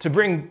try to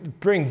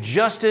bring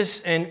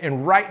justice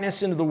and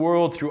rightness into the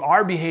world through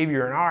our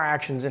behavior and our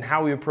actions and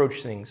how we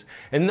approach things.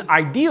 And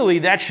ideally,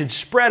 that should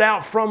spread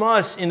out from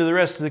us into the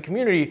rest of the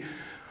community,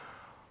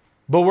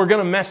 but we're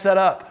going to mess that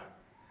up.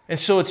 And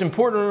so it's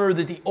important to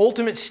remember that the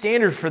ultimate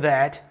standard for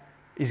that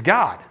is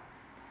God.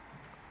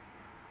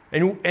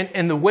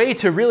 And the way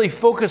to really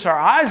focus our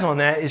eyes on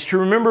that is to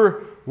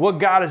remember what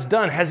God has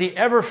done. Has He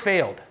ever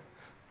failed?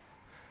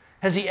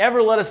 Has He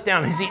ever let us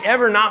down? Has He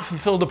ever not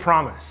fulfilled a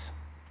promise?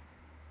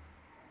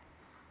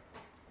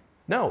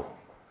 No.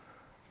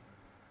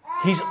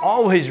 He's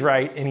always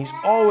right and He's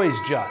always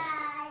just.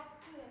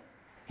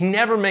 He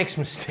never makes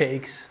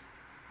mistakes.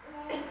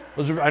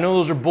 I know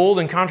those are bold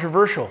and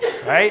controversial,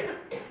 right?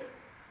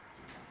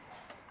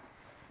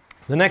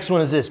 The next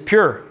one is this,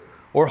 pure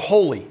or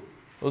holy.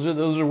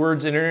 Those are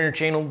words that are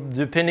interchangeable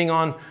depending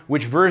on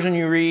which version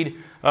you read.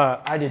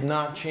 I did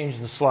not change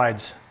the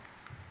slides.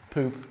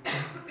 Poop.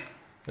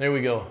 There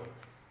we go.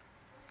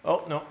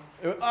 Oh, no.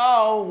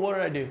 Oh, what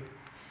did I do?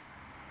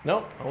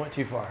 Nope, I went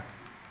too far.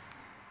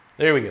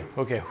 There we go.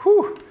 Okay.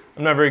 Whew.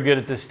 I'm not very good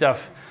at this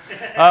stuff.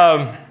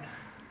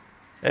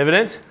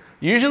 Evidence?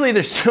 Usually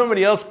there's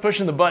somebody else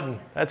pushing the button.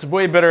 That's a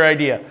way better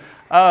idea.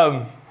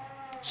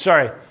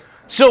 Sorry.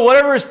 So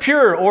whatever is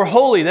pure or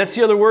holy, that's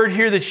the other word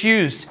here that's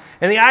used.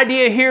 And the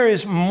idea here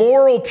is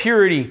moral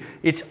purity.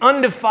 It's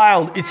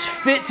undefiled. It's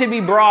fit to be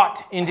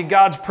brought into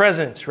God's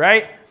presence,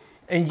 right?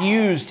 And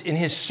used in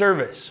His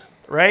service,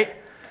 right?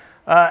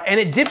 And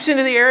it dips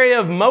into the area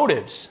of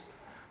motives.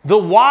 The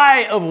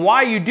why of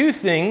why you do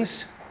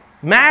things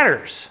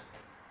matters,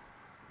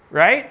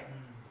 right?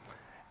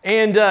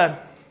 And I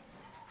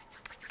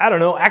don't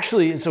know.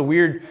 Actually, it's a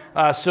weird...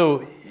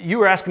 so you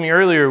were asking me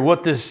earlier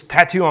what this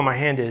tattoo on my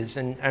hand is.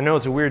 And I know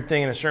it's a weird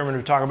thing in a sermon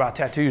to talk about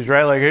tattoos,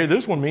 right? Like, hey,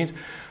 this one means...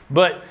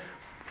 But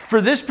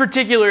for this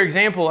particular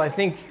example, I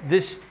think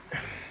this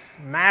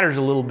matters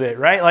a little bit,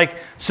 right? Like,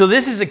 so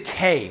this is a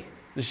K.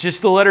 It's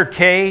just the letter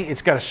K.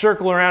 It's got a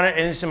circle around it,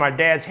 and it's in my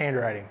dad's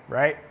handwriting,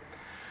 right?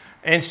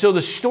 And so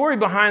the story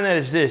behind that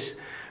is this.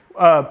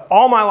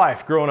 All my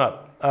life growing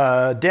up,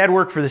 Dad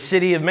worked for the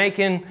city of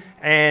Macon,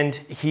 and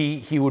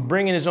he would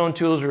bring in his own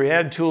tools, or he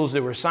had tools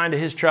that were assigned to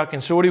his truck.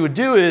 And so what he would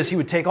do is he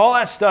would take all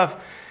that stuff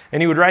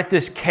and he would write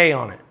this K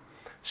on it.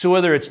 So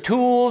whether it's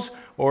tools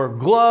or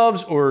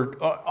gloves or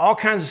all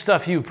kinds of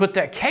stuff, he would put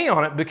that K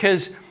on it,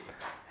 because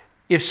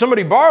if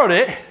somebody borrowed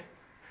it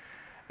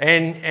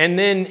and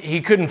then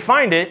he couldn't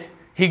find it,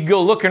 he'd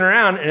go looking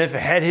around, and if it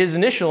had his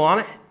initial on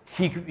it,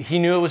 he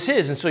knew it was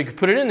his, and so he could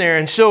put it in there.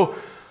 And so,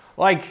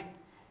 like,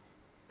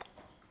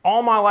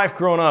 all my life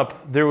growing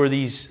up, there were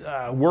these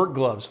work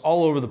gloves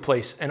all over the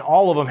place, and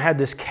all of them had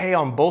this K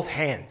on both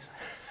hands,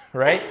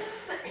 right?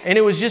 And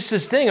it was just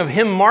this thing of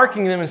him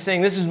marking them and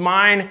saying, this is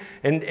mine,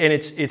 and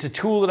it's a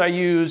tool that I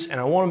use,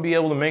 and I want to be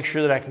able to make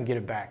sure that I can get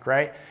it back,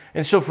 right?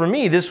 And so for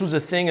me, this was a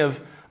thing of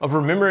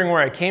remembering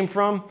where I came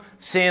from,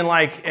 saying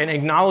like, and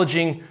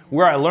acknowledging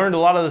where I learned a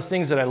lot of the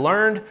things that I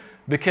learned,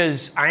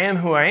 because I am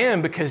who I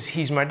am because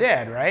he's my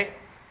dad, right?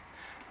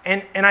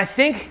 And I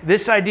think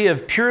this idea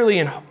of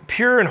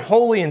pure and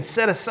holy and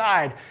set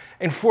aside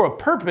and for a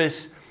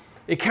purpose,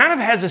 it kind of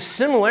has a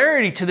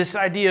similarity to this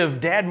idea of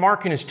dad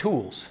marking his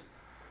tools,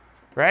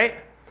 right?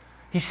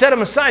 He set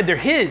them aside, they're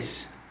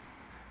his.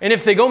 And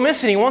if they go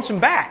missing, he wants them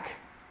back.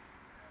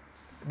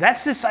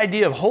 That's this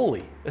idea of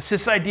holy. It's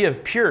this idea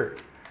of pure.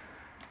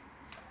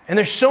 And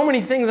there's so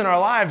many things in our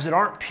lives that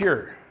aren't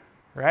pure,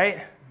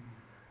 right?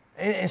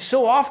 And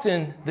so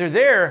often they're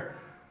there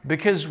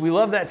because we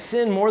love that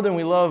sin more than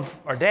we love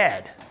our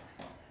dad,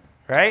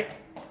 right?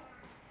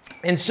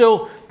 And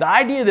so the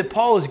idea that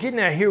Paul is getting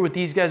at here with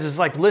these guys is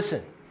like,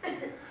 listen,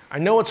 I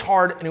know it's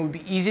hard and it would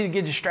be easy to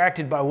get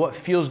distracted by what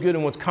feels good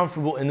and what's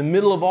comfortable in the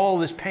middle of all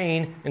of this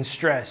pain and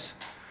stress,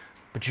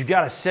 but you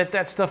got to set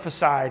that stuff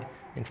aside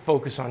and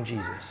focus on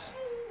Jesus,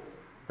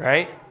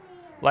 right?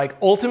 Like,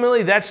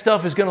 ultimately, that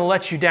stuff is going to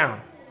let you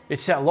down.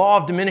 It's that law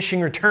of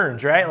diminishing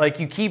returns, right? Like,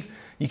 you keep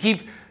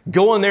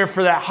going there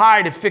for that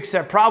high to fix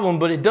that problem,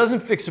 but it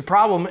doesn't fix the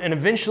problem, and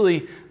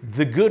eventually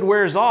the good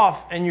wears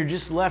off, and you're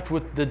just left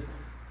with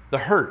the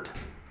hurt,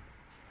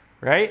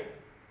 right?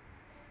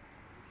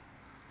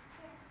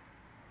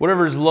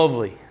 Whatever is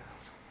lovely.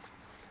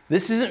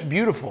 This isn't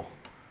beautiful.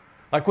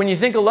 Like, when you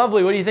think of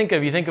lovely, what do you think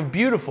of? You think of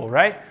beautiful,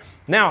 right?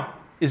 Now,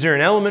 is there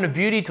an element of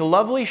beauty to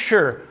lovely?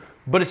 Sure,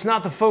 but it's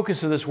not the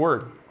focus of this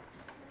word.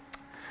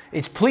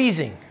 It's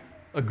pleasing,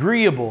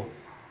 agreeable,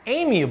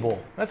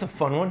 amiable. That's a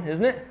fun one,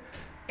 isn't it?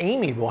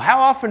 Amiable. How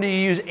often do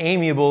you use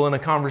amiable in a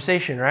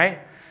conversation, right?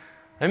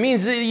 That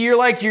means that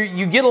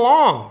you get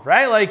along,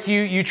 right? Like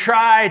you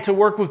try to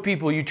work with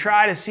people. You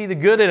try to see the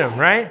good in them,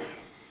 right?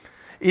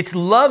 It's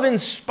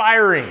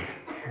love-inspiring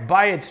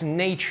by its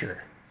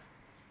nature,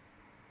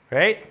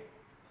 right?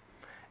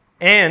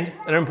 And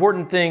an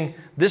important thing,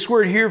 this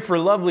word here for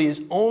lovely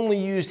is only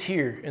used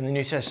here in the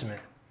New Testament.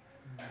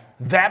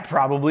 That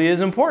probably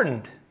is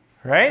important,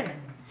 right?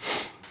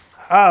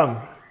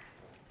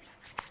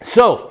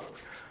 So,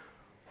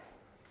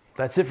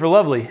 that's it for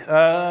lovely.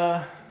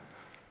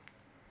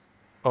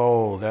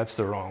 Oh, that's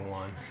the wrong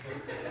one.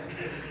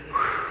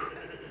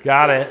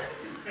 Got it.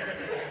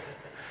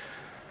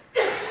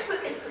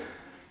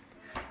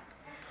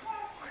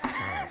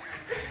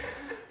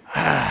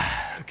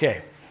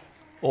 Okay.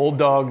 Old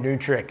dog, new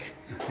trick.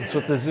 That's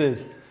what this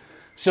is.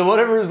 So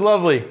whatever is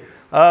lovely,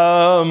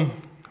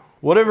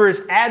 whatever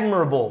is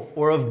admirable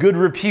or of good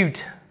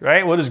repute,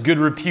 right? What is good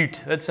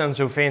repute? That sounds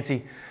so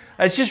fancy.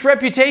 It's just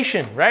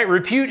reputation, right?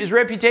 Repute is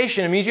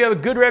reputation. It means you have a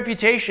good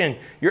reputation.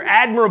 You're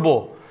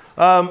admirable.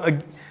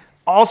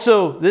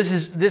 Also, this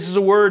is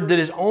a word that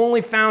is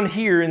only found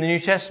here in the New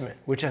Testament,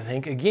 which I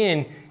think,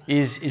 again,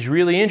 is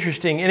really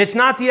interesting. And it's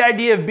not the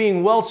idea of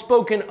being well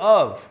spoken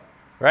of,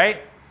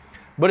 right?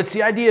 But it's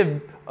the idea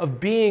of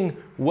being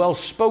well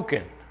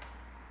spoken.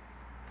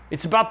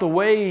 It's about the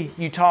way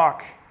you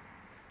talk.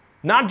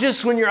 Not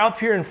just when you're up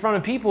here in front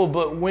of people,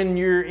 but when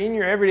you're in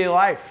your everyday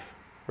life,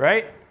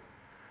 right?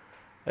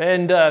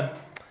 And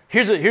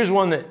here's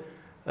one that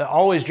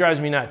always drives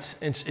me nuts.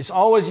 It's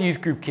always youth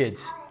group kids,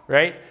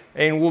 right?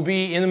 And we'll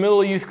be in the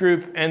middle of youth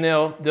group, and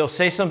they'll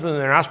say something that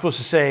they're not supposed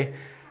to say,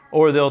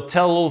 or they'll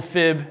tell a little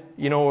fib,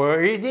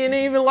 or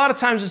even a lot of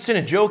times it's in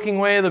a joking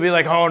way. They'll be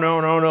like, "Oh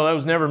no, that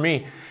was never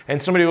me."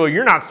 And somebody will,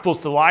 "You're not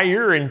supposed to lie.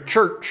 You're in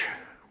church,"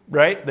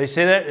 right? They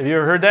say that. Have you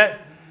ever heard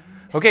that?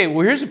 Okay,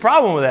 well, here's the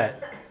problem with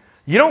that.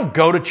 You don't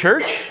go to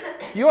church.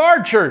 You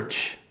are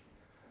church,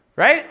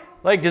 right?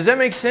 Like, does that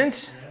make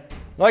sense?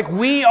 Like,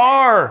 we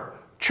are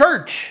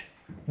church.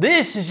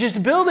 This is just a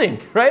building,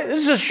 right?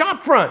 This is a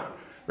shop front,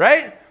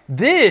 right?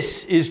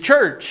 This is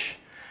church.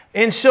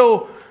 And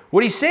so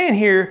what he's saying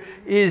here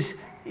is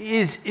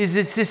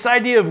it's this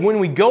idea of when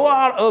we go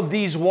out of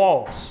these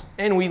walls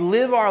and we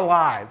live our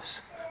lives,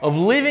 of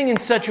living in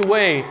such a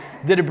way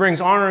that it brings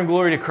honor and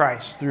glory to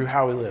Christ through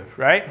how we live,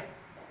 right?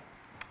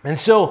 And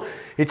so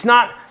it's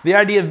not the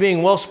idea of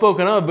being well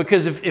spoken of,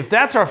 because if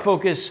that's our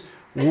focus,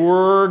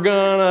 we're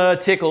gonna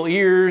tickle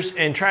ears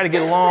and try to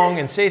get along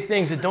and say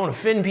things that don't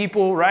offend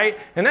people, right?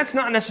 And that's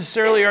not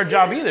necessarily our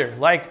job either.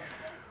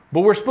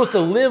 But we're supposed to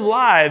live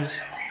lives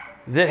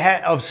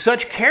that of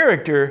such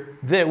character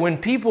that when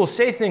people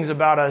say things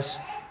about us,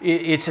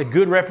 it's a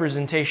good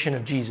representation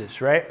of Jesus,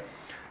 right?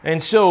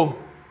 And so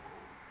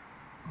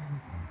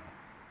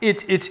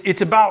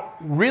it's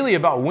really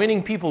about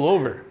winning people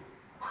over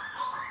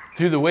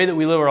through the way that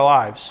we live our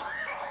lives.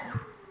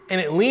 And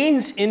it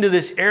leans into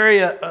this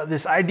area,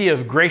 this idea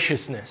of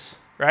graciousness,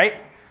 right?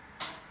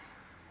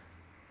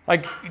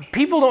 Like,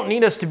 people don't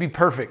need us to be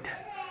perfect.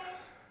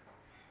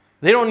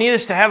 They don't need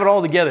us to have it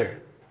all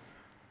together,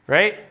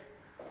 right?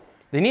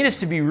 They need us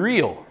to be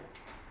real,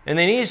 and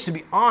they need us to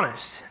be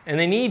honest, and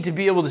they need to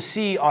be able to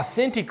see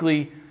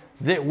authentically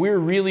that we're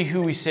really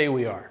who we say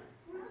we are,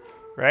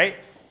 right?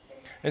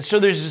 And so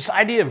there's this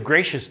idea of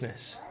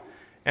graciousness.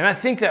 And I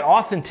think that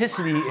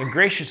authenticity and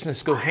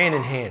graciousness go hand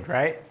in hand,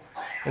 right?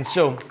 And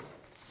so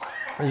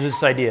there's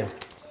this idea.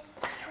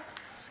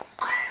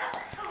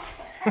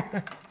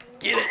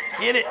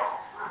 Get it.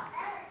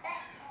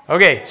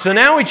 Okay, so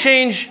now we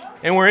change,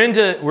 and we're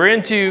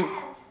into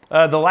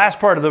the last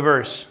part of the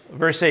verse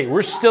 8.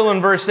 We're still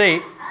in verse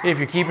 8. If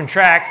you're keeping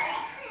track,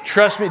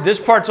 trust me, this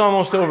part's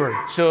almost over.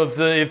 So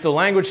if the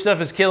language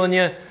stuff is killing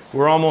you,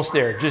 we're almost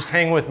there. Just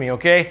hang with me,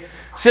 okay?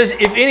 It says,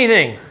 if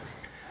anything.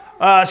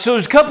 So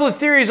there's a couple of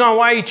theories on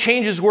why he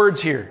changes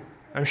words here.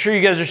 I'm sure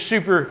you guys are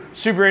super,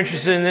 super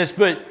interested in this,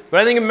 but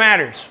I think it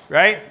matters,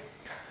 right?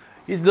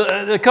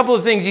 A couple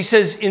of things. He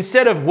says,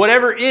 instead of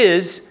whatever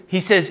is, he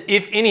says,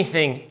 if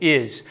anything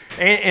is.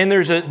 And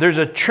there's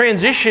a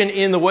transition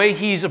in the way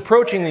he's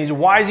approaching these.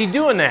 Why is he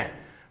doing that,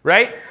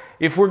 right?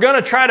 If we're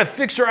going to try to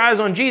fix our eyes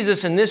on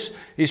Jesus, and this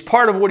is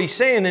part of what he's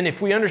saying, then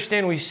if we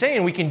understand what he's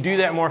saying, we can do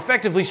that more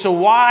effectively. So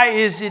why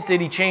is it that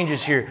he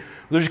changes here?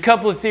 There's a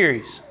couple of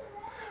theories.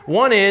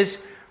 One is,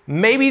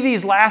 maybe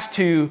these last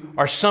two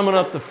are summing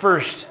up the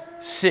first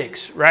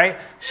 6, right?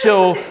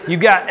 So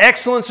you've got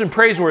excellence and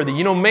praiseworthy.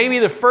 You know, maybe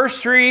the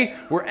first 3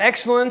 were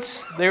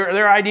excellence,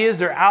 their ideas,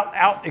 they're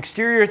out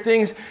exterior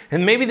things,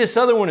 and maybe this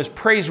other one is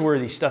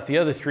praiseworthy stuff, the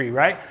other 3,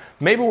 right?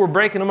 Maybe we're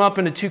breaking them up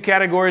into 2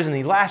 categories, and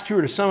the last 2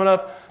 are to sum it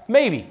up.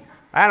 Maybe.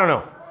 I don't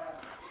know.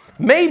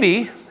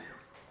 Maybe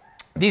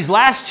these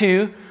last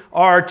 2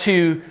 are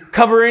to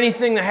cover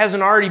anything that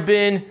hasn't already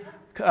been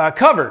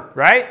covered,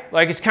 right?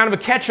 Like, it's kind of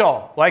a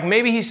catch-all. Like,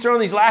 maybe he's throwing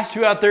these last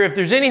 2 out there. If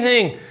there's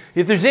anything,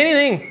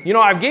 you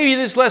know, I gave you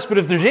this list, but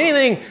if there's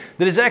anything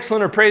that is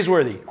excellent or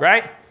praiseworthy,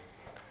 right?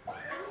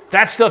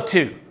 That stuff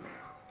too,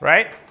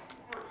 right?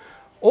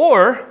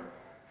 Or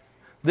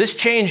this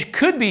change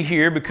could be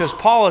here because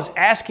Paul is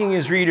asking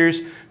his readers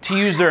to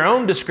use their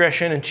own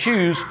discretion and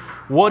choose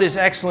what is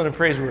excellent and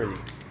praiseworthy.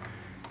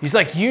 He's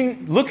like, you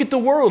look at the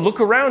world, look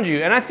around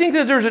you. And I think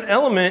that there's an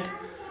element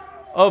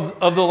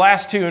of the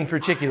last 2 in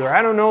particular.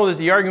 I don't know that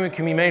the argument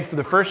can be made for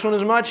the first one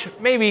as much.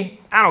 Maybe.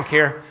 I don't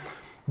care.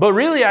 But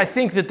really, I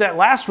think that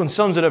last one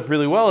sums it up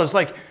really well. It's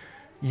like,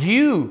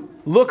 you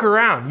look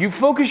around. You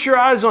focus your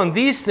eyes on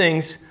these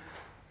things,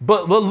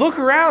 but look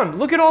around.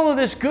 Look at all of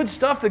this good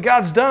stuff that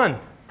God's done.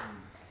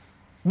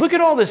 Look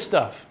at all this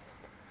stuff.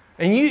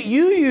 And you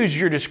use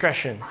your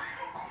discretion.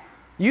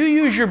 You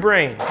use your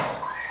brain.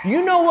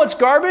 You know what's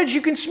garbage.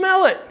 You can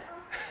smell it.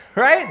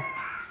 Right?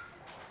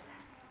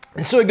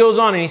 And so it goes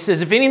on and he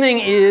says, if anything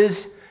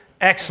is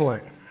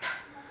excellent.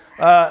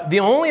 The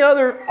only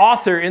other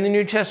author in the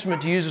New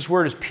Testament to use this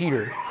word is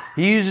Peter.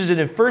 He uses it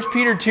in 1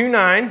 Peter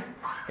 2:9,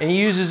 and he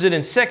uses it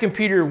in 2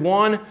 Peter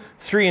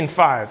 1:3 and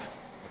 5.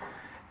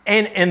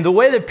 And the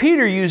way that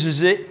Peter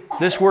uses it,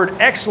 this word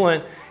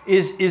excellent,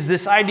 is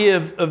this idea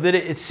of that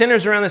it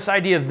centers around this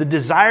idea of the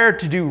desire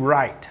to do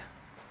right.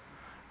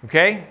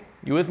 Okay?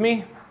 You with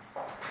me?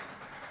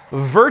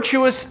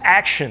 Virtuous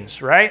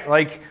actions, right?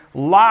 Like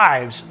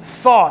lives,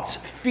 thoughts,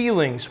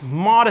 feelings,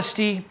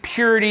 modesty,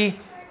 purity.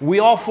 We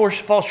all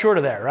fall short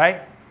of that,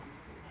 right?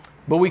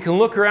 But we can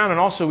look around and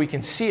also we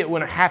can see it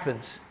when it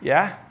happens.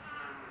 Yeah?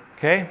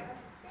 Okay?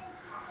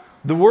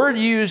 The word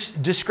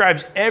used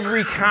describes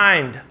every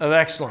kind of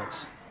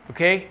excellence.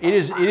 Okay? It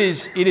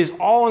is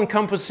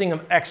all-encompassing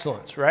of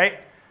excellence, right?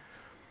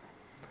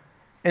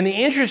 And the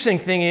interesting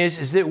thing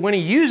is that when he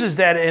uses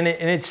that and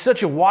it's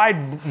such a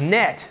wide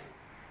net,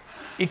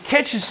 it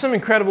catches some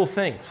incredible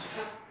things.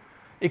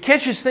 It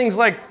catches things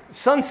like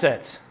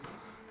sunsets,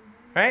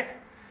 right?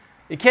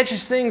 It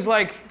catches things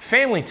like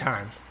family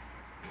time.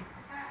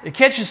 It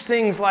catches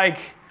things like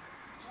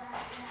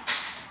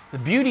the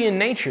beauty in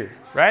nature,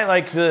 right?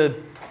 Like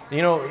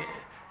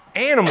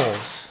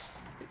animals.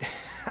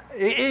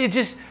 It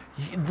just,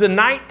 the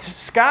night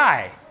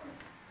sky,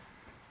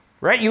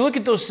 right? You look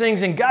at those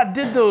things and God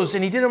did those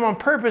and he did them on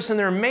purpose and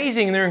they're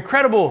amazing and they're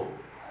incredible.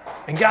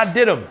 And God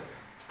did them.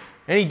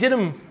 And he did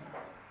them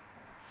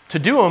to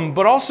do them,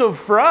 but also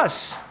for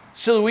us,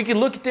 so that we could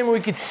look at them and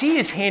we could see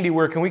his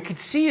handiwork and we could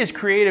see his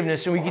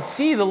creativeness and we could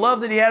see the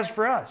love that he has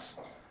for us.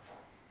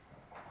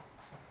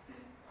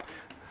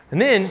 And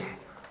then,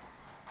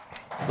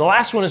 the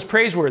last one is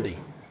praiseworthy.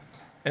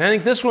 And I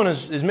think this one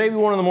is maybe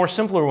one of the more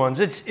simpler ones.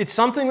 It's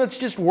something that's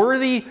just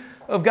worthy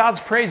of God's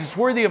praise. It's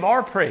worthy of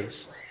our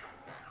praise,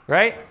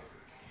 right?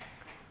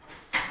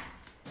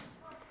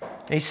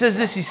 And he says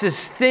this, he says,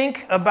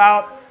 think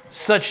about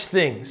such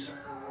things.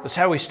 That's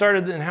how we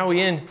started and how we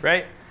end,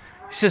 right?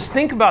 He says,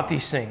 think about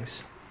these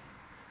things.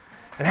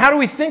 And how do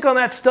we think on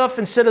that stuff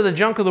instead of the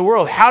junk of the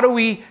world? How do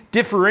we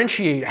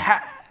differentiate?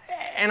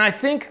 And I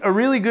think a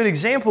really good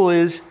example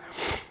is,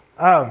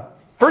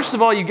 first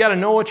of all, you got to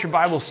know what your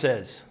Bible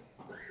says,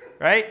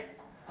 right?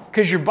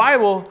 Because your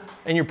Bible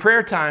and your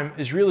prayer time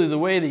is really the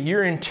way that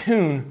you're in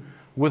tune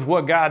with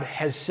what God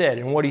has said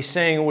and what he's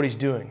saying and what he's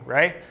doing,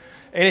 right?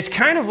 And it's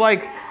kind of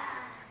like,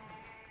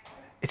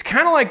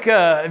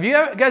 have you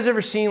guys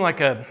ever seen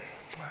like a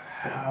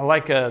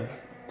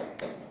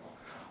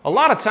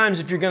lot of times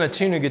if you're going to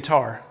tune a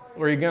guitar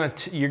or you're going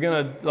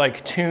to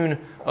like tune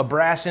a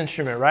brass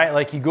instrument, right?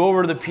 Like you go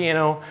over to the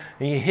piano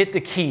and you hit the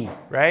key,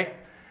 right?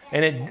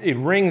 And it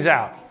rings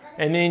out.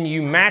 And then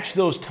you match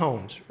those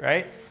tones,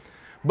 right?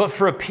 But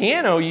for a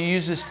piano, you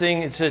use this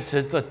thing, it's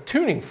a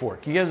tuning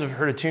fork. You guys have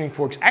heard of tuning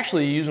forks.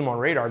 Actually, you use them on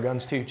radar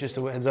guns too, just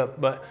a heads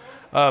up. But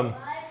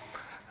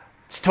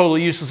it's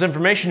totally useless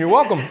information. You're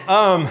welcome.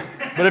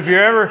 But if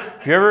you're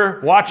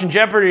ever watching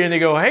Jeopardy and they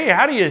go, hey,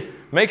 how do you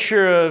make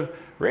sure a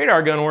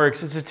radar gun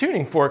works? It's a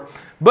tuning fork.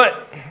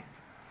 But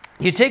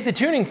you take the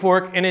tuning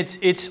fork and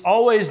it's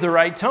always the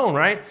right tone,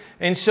 right?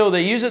 And so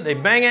they use it, they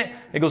bang it,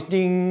 it goes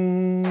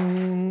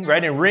ding,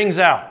 right? And it rings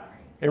out.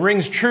 It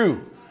rings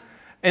true.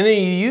 And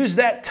then you use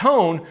that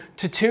tone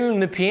to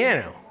tune the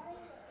piano,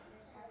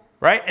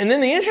 right? And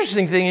then the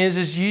interesting thing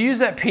is you use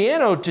that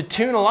piano to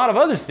tune a lot of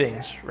other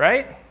things,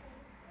 right?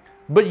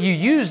 But you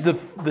use the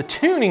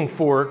tuning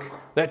fork,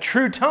 that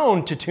true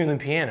tone, to tune the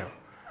piano.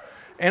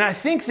 And I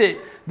think that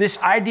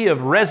this idea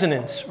of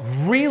resonance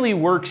really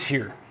works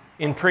here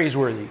in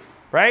Praiseworthy,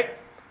 right?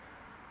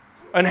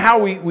 And how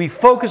we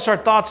focus our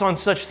thoughts on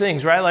such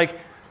things, right? Like,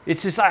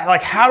 it's just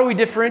like, how do we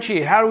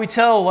differentiate? How do we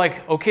tell,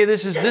 like, okay,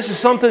 this is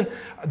something,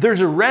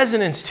 there's a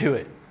resonance to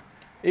it.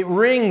 It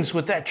rings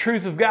with that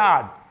truth of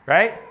God,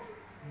 right?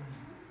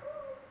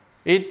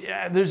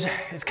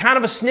 It's kind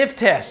of a sniff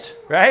test,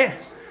 right?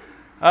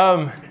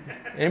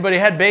 Anybody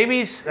had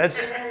babies?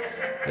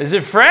 Is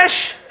it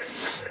fresh?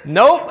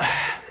 Nope.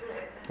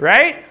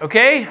 Right?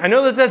 Okay. I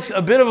know that's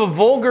a bit of a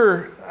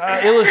vulgar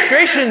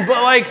illustration,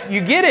 but like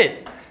you get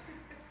it.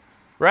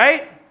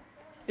 Right?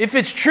 If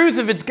it's truth,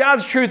 if it's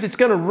God's truth, it's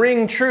going to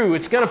ring true.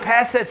 It's going to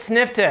pass that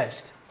sniff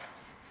test.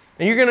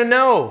 And you're going to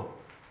know.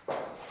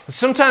 But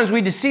sometimes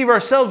we deceive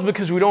ourselves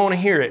because we don't want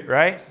to hear it,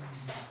 right?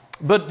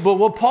 But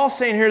what Paul's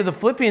saying here to the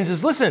Philippians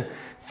is, listen,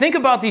 think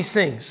about these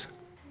things.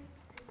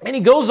 And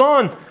he goes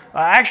on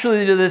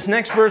actually to this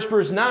next verse,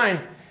 verse 9,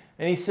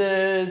 and he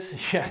says,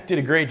 yeah, I did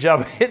a great job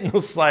of hitting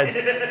those slides.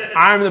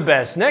 I'm the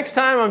best. Next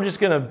time I'm just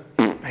going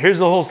to, here's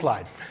the whole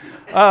slide.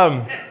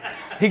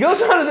 He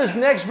goes on to this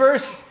next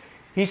verse.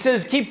 He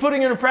says, keep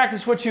putting into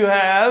practice what you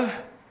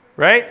have,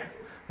 right?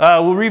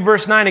 We'll read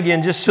verse 9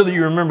 again just so that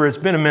you remember. It's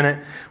been a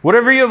minute.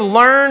 Whatever you have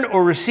learned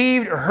or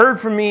received or heard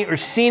from me or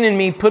seen in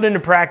me, put into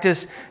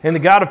practice, and the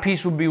God of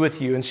peace will be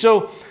with you. And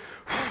so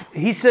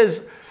he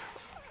says,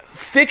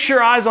 fix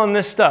your eyes on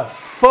this stuff.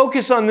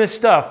 Focus on this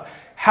stuff.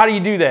 How do you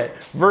do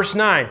that? Verse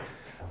 9.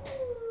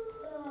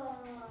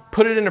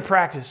 Put it into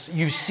practice.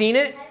 You've seen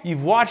it.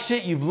 You've watched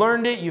it. You've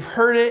learned it. You've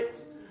heard it.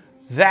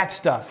 That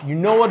stuff. You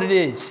know what it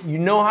is. You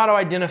know how to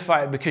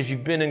identify it because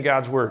you've been in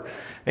God's Word.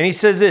 And he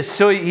says this.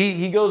 So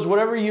he goes,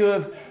 whatever you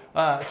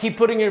have, keep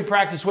putting into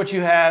practice what you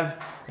have.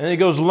 And then he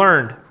goes,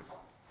 learned.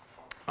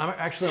 I'm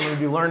going to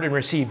do learned and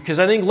received because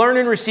I think learn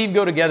and receive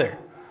go together.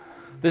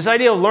 This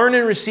idea of learn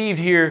and received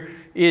here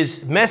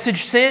is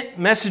message sent,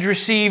 message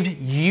received.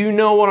 You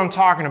know what I'm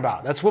talking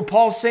about. That's what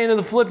Paul's saying to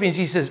the Philippians.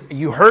 He says,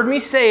 you heard me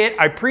say it.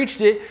 I preached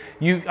it.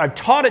 I've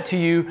taught it to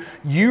you.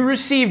 You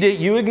received it.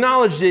 You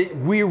acknowledged it.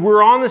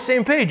 We're on the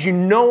same page. You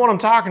know what I'm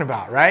talking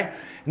about, right?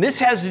 And this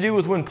has to do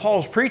with when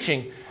Paul's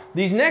preaching.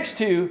 These next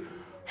two,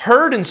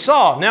 heard and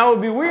saw. Now, it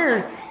would be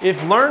weird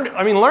if learned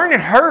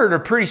and heard are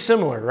pretty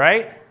similar,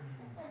 right?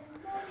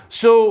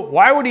 So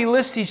why would he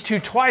list these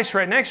two twice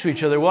right next to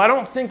each other? Well, I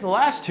don't think the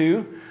last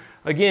two,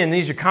 again,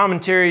 these are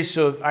commentaries,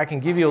 so I can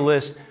give you a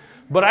list,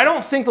 but I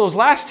don't think those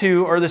last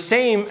two are the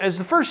same as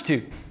the first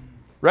two,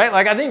 right?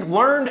 Like I think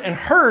learned and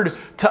heard,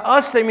 to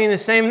us they mean the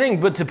same thing,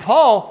 but to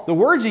Paul, the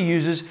words he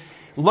uses,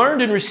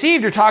 learned and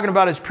received are talking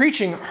about his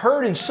preaching,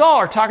 heard and saw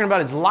are talking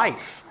about his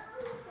life,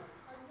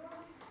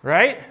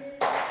 right?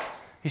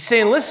 He's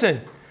saying,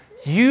 listen,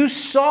 you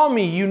saw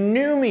me, you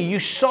knew me,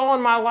 you saw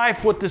in my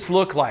life what this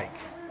looked like.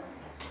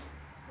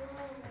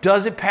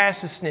 Does it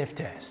pass the sniff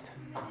test?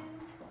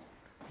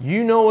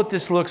 You know what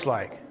this looks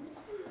like.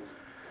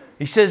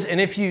 He says, and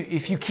if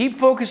you keep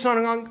focused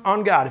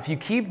on God, if you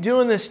keep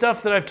doing this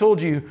stuff that I've told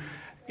you,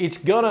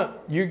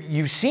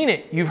 you've seen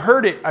it, you've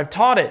heard it, I've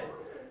taught it.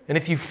 And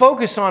if you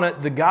focus on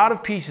it, the God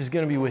of peace is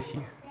going to be with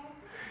you.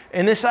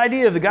 And this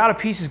idea of the God of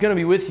peace is going to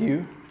be with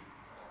you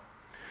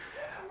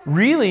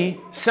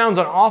really sounds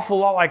an awful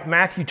lot like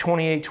Matthew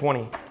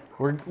 28:20,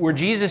 where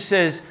Jesus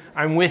says,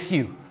 I'm with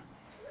you.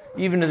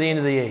 even to the end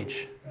of the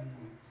age.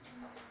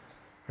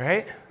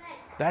 Right?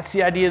 That's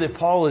the idea that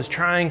Paul is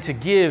trying to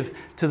give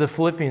to the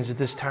Philippians at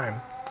this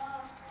time.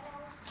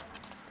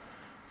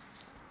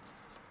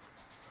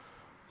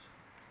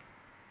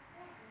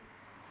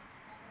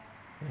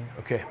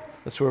 Okay,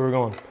 that's where we're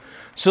going.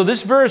 So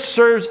this verse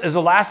serves as a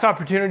last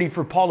opportunity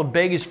for Paul to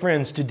beg his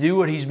friends to do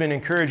what he's been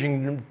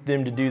encouraging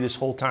them to do this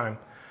whole time.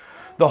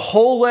 The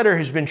whole letter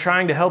has been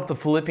trying to help the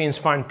Philippians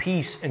find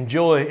peace and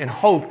joy and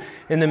hope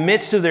in the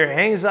midst of their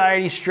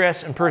anxiety,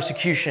 stress, and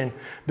persecution,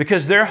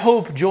 because their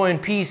hope, joy,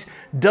 and peace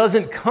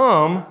doesn't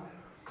come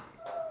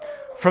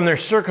from their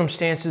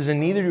circumstances, and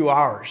neither do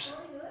ours.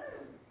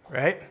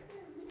 Right?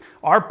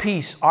 Our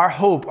peace, our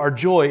hope, our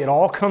joy, it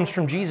all comes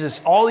from Jesus.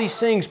 All these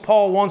things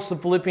Paul wants the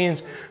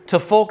Philippians to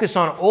focus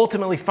on,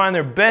 ultimately find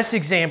their best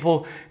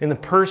example in the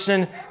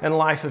person and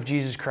life of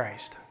Jesus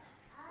Christ.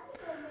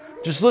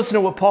 Just listen to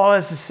what Paul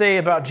has to say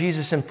about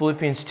Jesus in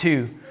Philippians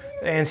 2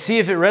 and see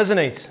if it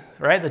resonates,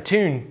 right? The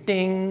tune,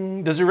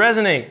 ding, does it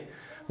resonate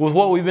with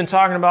what we've been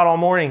talking about all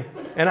morning?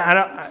 And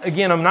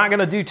I'm not going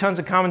to do tons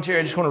of commentary.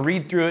 I just want to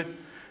read through it.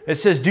 It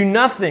says, "Do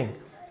nothing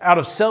out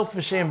of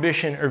selfish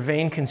ambition or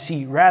vain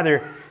conceit.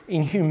 Rather,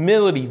 in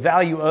humility,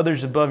 value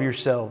others above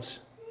yourselves,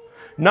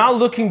 not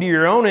looking to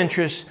your own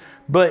interests,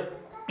 but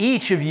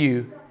each of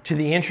you to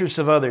the interests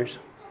of others.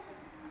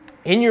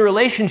 In your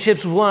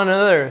relationships with one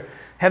another,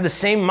 have the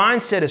same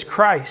mindset as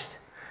Christ,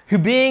 who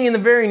being in the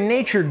very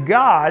nature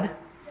God,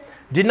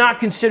 did not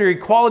consider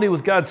equality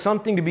with God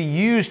something to be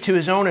used to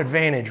his own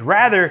advantage.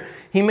 Rather,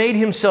 he made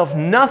himself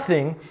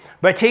nothing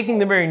by taking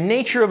the very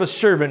nature of a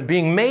servant,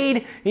 being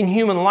made in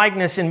human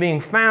likeness and being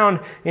found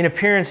in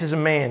appearance as a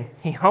man.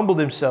 He humbled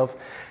himself,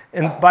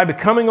 and by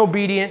becoming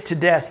obedient to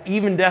death,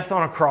 even death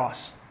on a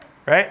cross."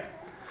 Right?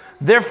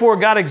 "Therefore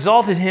God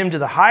exalted him to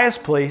the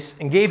highest place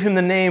and gave him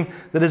the name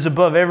that is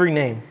above every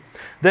name,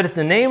 that at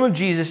the name of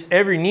Jesus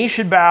every knee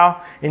should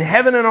bow in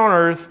heaven and on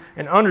earth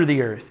and under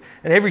the earth,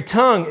 and every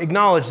tongue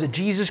acknowledge that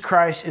Jesus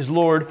Christ is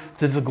Lord,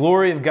 to the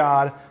glory of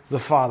God the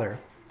Father."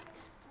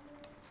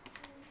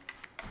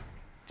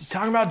 He's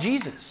talking about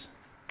Jesus.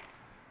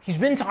 He's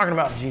been talking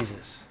about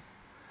Jesus.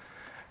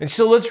 And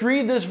so let's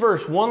read this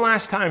verse one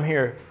last time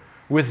here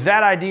with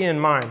that idea in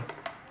mind.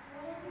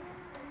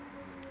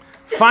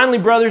 "Finally,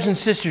 brothers and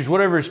sisters,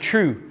 whatever is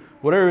true,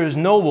 whatever is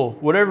noble,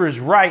 whatever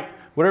is right,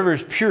 whatever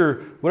is pure,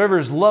 whatever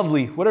is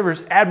lovely, whatever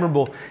is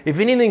admirable, if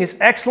anything is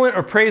excellent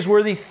or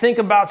praiseworthy, think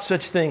about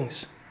such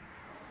things."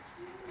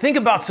 Think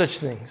about such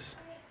things.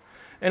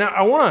 And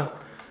I want to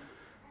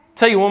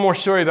tell you one more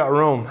story about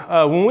Rome.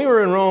 When we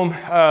were in Rome,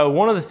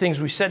 one of the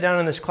things, we sat down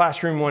in this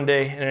classroom one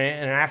day in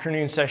an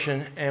afternoon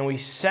session, and we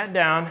sat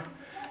down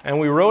and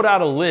we wrote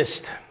out a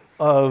list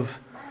of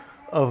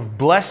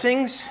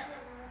blessings,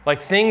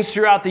 like things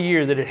throughout the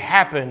year that had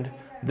happened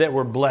that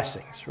were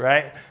blessings,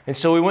 right? And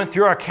so we went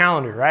through our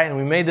calendar, right? And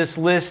we made this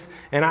list,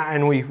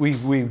 and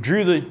we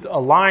drew a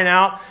line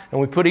out, and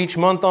we put each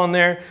month on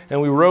there,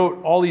 and we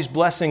wrote all these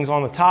blessings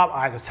on the top.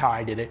 That's how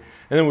I did it.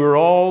 And then we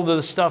wrote all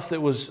the stuff there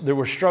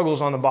were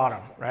struggles on the bottom,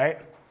 right?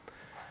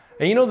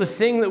 And you know the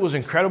thing that was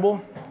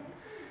incredible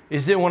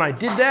is that when I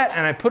did that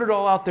and I put it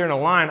all out there in a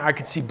line, I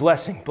could see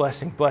blessing,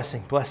 blessing,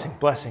 blessing, blessing,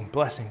 blessing,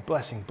 blessing,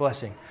 blessing,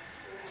 blessing.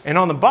 And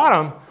on the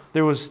bottom,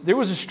 there was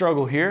a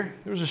struggle here,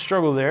 there was a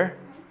struggle there,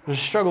 there's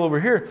a struggle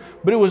over here,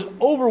 but it was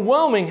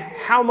overwhelming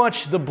how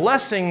much the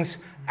blessings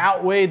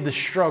outweighed the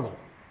struggle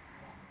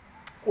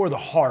or the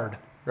hard,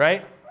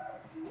 right?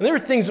 And there were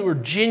things that were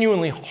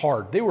genuinely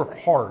hard. They were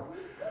hard.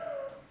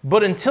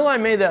 But until I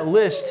made that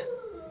list,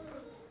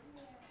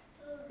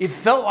 it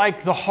felt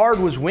like the hard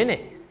was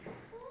winning.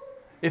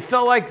 It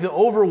felt like the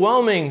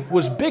overwhelming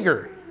was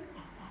bigger.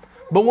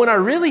 But when I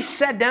really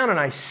sat down and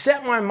I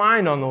set my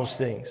mind on those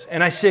things,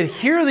 and I said,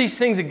 here are these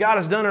things that God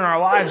has done in our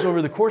lives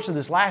over the course of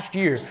this last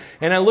year,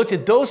 and I looked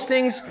at those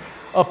things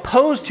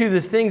opposed to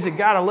the things that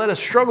God had let us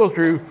struggle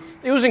through,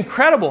 it was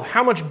incredible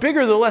how much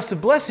bigger the list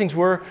of blessings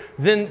were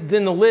than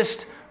the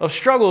list of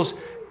struggles.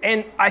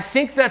 And I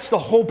think that's the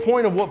whole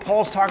point of what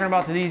Paul's talking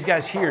about to these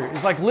guys here.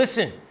 Is like,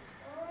 listen,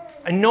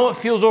 I know it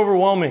feels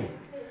overwhelming,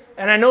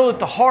 and I know that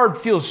the hard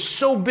feels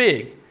so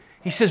big.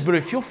 He says, but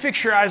if you'll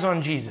fix your eyes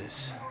on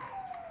Jesus,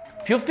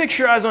 if you'll fix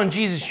your eyes on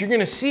Jesus, you're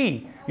going to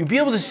see. You'll be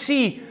able to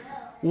see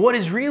what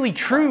is really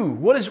true,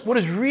 what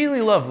is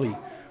really lovely,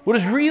 what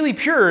is really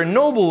pure and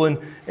noble,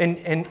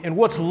 and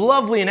what's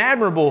lovely and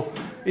admirable.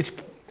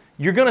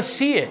 You're going to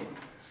see it.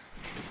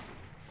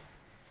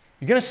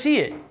 You're going to see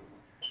it.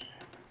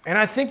 And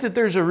I think that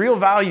there's a real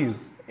value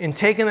in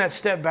taking that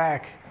step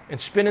back and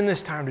spending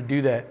this time to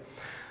do that.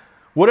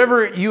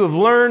 Whatever you have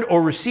learned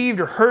or received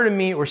or heard of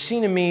me or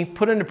seen in me,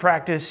 put into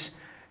practice,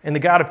 and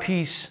the God of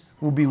peace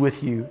will be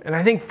with you. And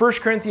I think 1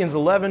 Corinthians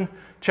 11,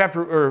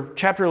 chapter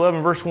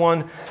 11, verse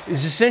 1,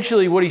 is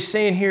essentially what he's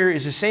saying here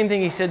is the same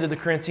thing he said to the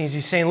Corinthians.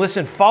 He's saying,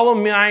 listen, follow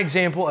my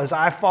example as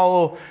I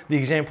follow the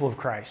example of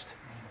Christ.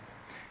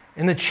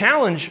 And the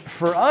challenge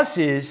for us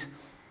is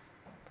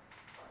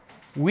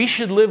we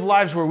should live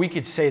lives where we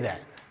could say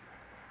that.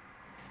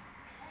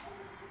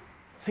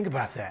 Think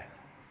about that.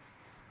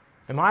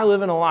 Am I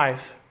living a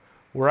life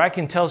where I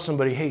can tell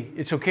somebody, hey,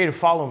 it's okay to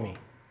follow me.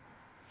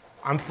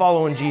 I'm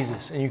following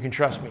Jesus and you can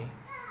trust me.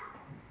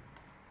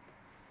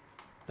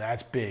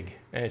 That's big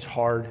and it's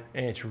hard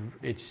and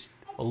it's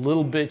a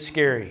little bit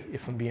scary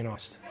if I'm being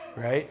honest,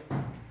 right?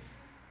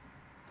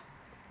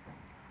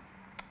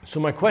 So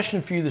my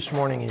question for you this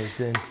morning is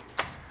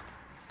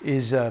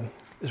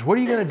what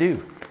are you going to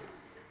do?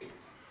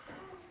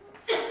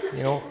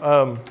 You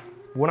know,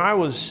 when I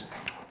was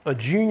a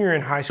junior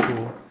in high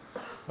school,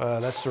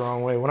 that's the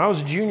wrong way. When I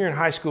was a junior in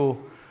high school,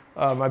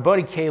 my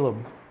buddy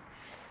Caleb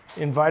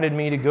invited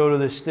me to go to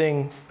this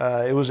thing.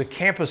 It was a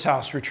campus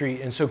house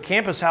retreat. And so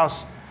campus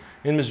house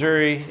in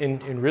Missouri,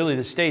 in really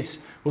the States,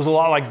 was a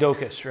lot like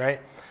Docus,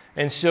 right?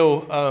 And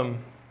so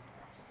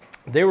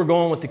they were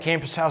going with the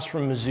campus house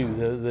from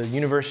Mizzou, the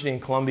university in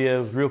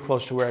Columbia, real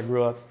close to where I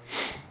grew up.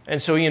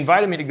 And so he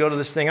invited me to go to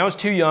this thing. I was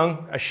too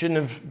young. I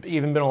shouldn't have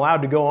even been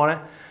allowed to go on it.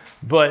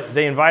 But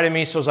they invited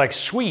me, so I was like,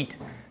 sweet.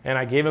 And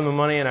I gave him the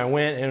money and I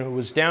went, and it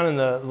was down in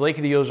the Lake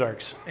of the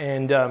Ozarks.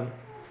 And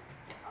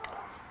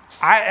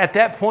at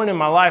that point in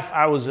my life,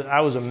 I was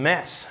a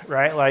mess,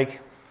 right?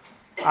 Like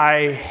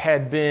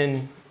I'd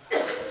been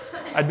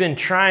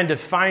trying to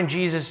find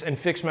Jesus and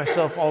fix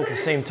myself all at the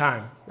same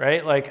time,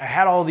 right? Like I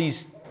had all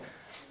these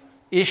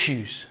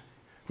issues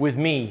with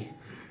me,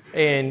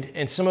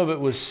 and some of it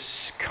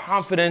was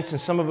confidence, and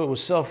some of it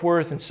was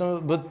self-worth, and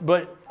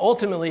but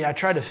ultimately I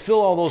tried to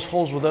fill all those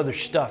holes with other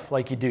stuff,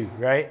 like you do,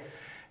 right?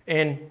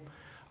 And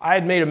I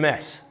had made a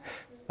mess.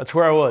 That's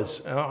where I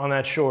was on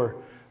that shore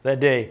that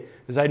day,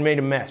 is I'd made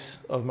a mess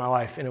of my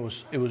life, and it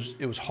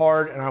was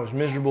hard, and I was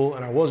miserable,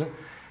 and I wasn't.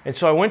 And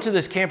so I went to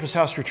this campus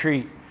house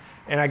retreat,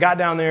 and I got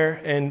down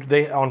there, and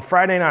on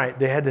Friday night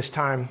they had this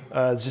time.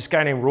 This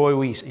guy named Roy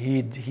Weiss.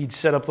 He'd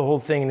set up the whole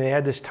thing, and they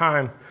had this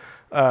time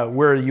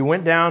where you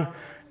went down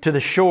to the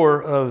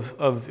shore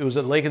of it was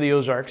at Lake of the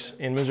Ozarks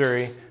in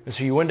Missouri. And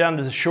so you went down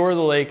to the shore of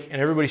the lake,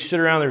 and everybody stood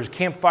around. There was a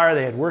campfire.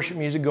 They had worship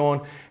music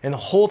going, and the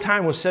whole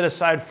time was set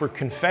aside for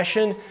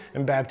confession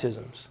and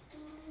baptisms,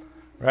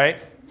 right?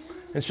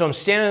 And so I'm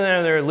standing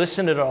there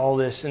listening to all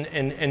this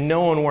and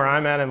knowing where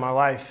I'm at in my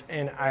life,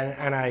 and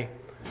I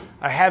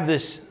have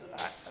this.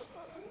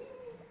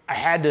 I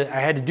had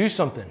to do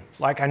something.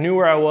 Like I knew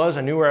where I was.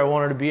 I knew where I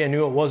wanted to be. I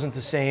knew it wasn't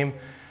the same,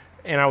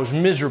 and I was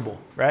miserable,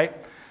 right?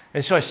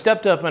 And so I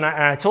stepped up and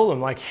I told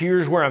him, like,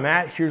 here's where I'm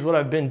at. Here's what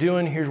I've been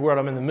doing. Here's what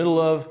I'm in the middle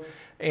of,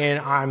 and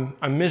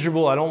I'm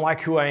miserable. I don't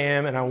like who I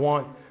am, and I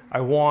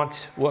want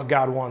what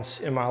God wants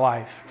in my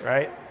life,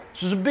 right?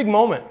 This was a big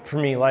moment for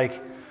me,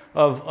 like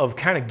of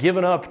kind of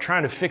giving up,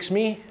 trying to fix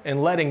me,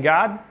 and letting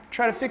God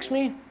try to fix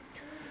me.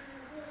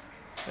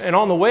 And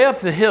on the way up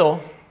the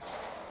hill,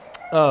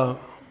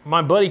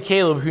 my buddy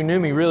Caleb, who knew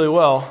me really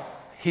well,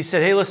 he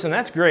said, hey, listen,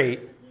 that's great.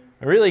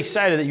 I'm really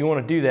excited that you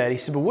want to do that. He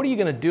said, but what are you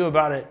going to do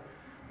about it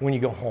when you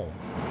go home?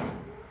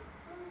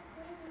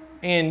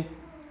 And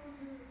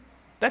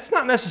that's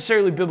not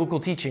necessarily biblical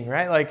teaching,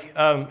 right? Like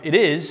it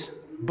is,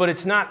 but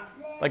it's not,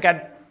 like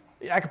I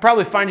could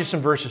probably find you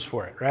some verses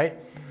for it, right?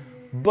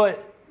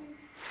 But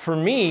for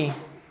me,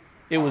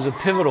 it was a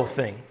pivotal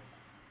thing,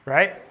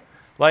 right?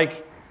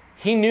 Like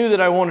he knew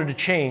that I wanted to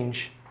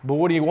change, but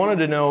what he wanted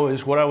to know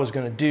is what I was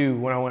going to do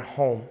when I went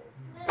home.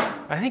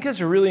 I think that's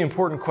a really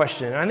important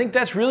question. And I think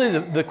that's really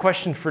the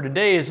question for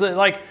today is that,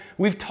 like,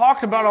 we've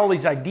talked about all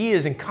these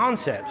ideas and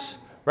concepts,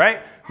 right?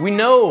 We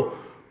know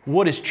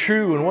what is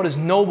true and what is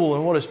noble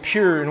and what is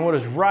pure and what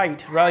is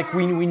right, right? Like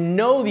we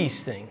know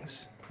these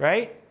things,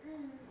 right?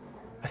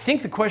 I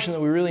think the question that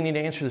we really need to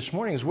answer this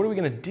morning is, what are we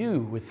going to do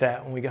with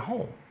that when we get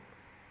home?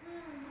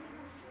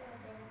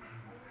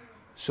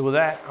 So with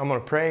that, I'm going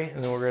to pray,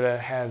 and then we're going to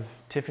have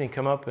Tiffany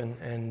come up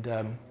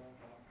and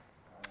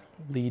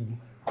lead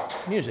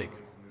music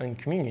and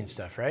communion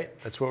stuff, right?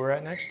 That's what we're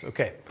at next?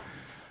 Okay.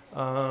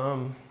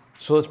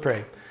 So let's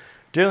pray.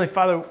 Dear Heavenly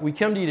Father, we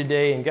come to you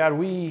today, and God,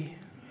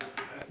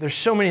 there's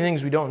so many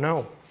things we don't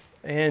know.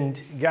 And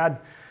God,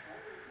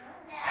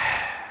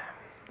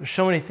 there's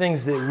so many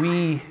things that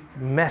we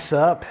mess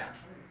up.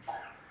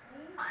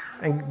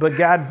 But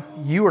God,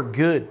 you are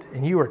good,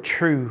 and you are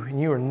true, and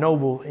you are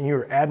noble, and you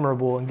are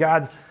admirable. And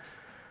God,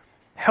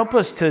 help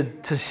us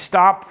to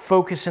stop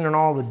focusing on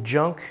all the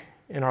junk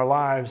in our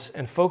lives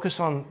and focus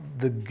on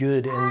the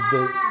good.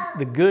 And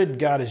the good,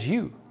 God, is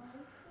you.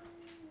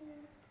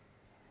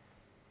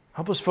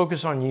 Help us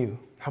focus on you.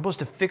 Help us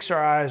to fix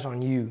our eyes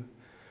on you.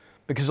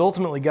 Because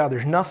ultimately, God,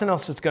 there's nothing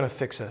else that's going to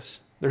fix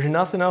us. There's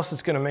nothing else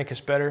that's going to make us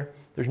better.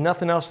 There's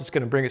nothing else that's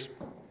going to bring us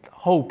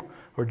hope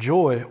or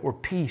joy or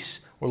peace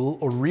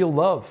or real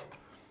love.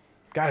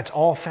 God, it's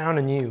all found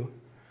in you.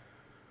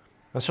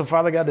 And so,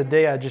 Father God,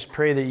 today I just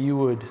pray that you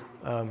would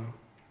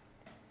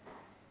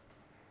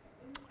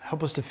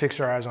help us to fix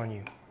our eyes on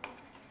you.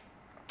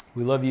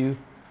 We love you.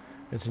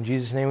 It's in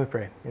Jesus' name we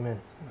pray.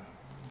 Amen.